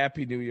Year's.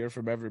 Happy New Year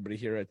from everybody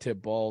here at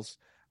Tip Balls.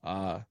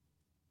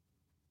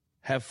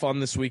 Have fun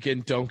this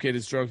weekend. Don't get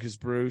as drunk as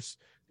Bruce.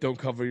 Don't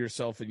cover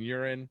yourself in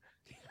urine.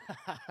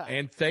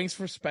 And thanks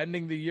for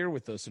spending the year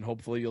with us. And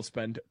hopefully you'll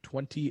spend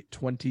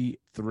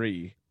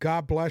 2023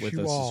 God bless with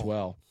you us all. as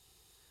well.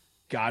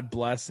 God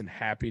bless and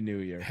Happy New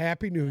Year.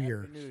 Happy New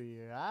Year. Happy New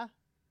Year, huh?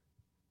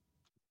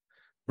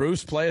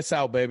 Bruce, play us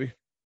out, baby.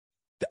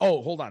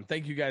 Oh, hold on.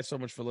 Thank you guys so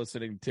much for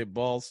listening to Tip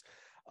Balls.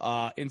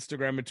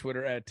 Instagram and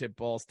Twitter at Tip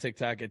Balls,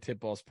 TikTok at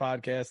Tip Balls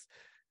Podcast.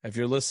 If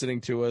you're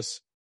listening to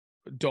us,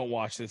 don't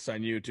watch this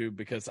on YouTube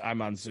because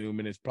I'm on Zoom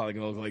and it's probably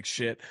going to look like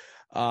shit.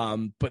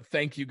 But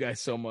thank you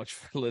guys so much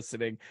for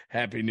listening.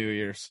 Happy New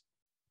Year's.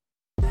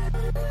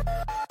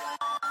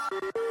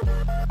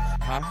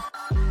 Huh?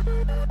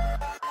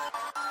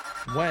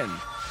 When?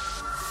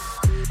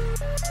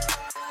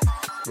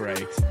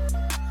 Great.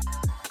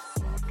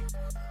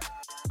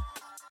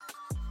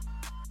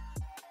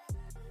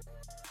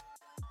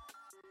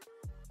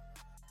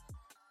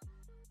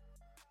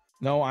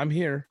 No, I'm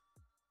here.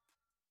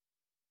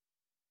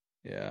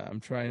 Yeah, I'm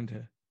trying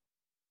to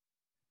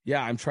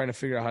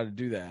figure out how to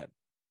do that.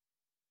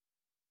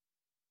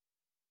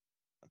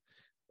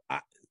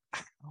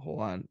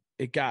 Hold on.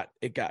 It got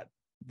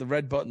the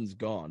red button's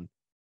gone.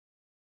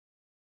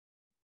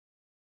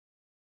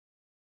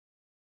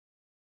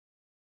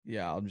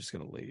 Yeah, I'm just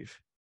going to leave.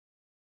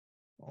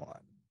 Hold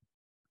on.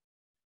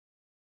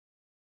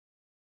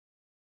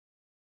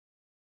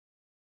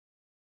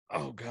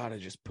 Oh God, I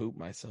just pooped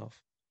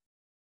myself.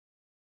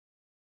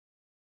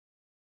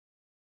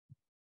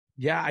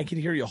 Yeah, I can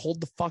hear you.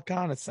 Hold the fuck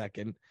on a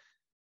second.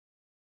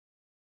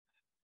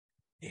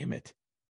 Damn it.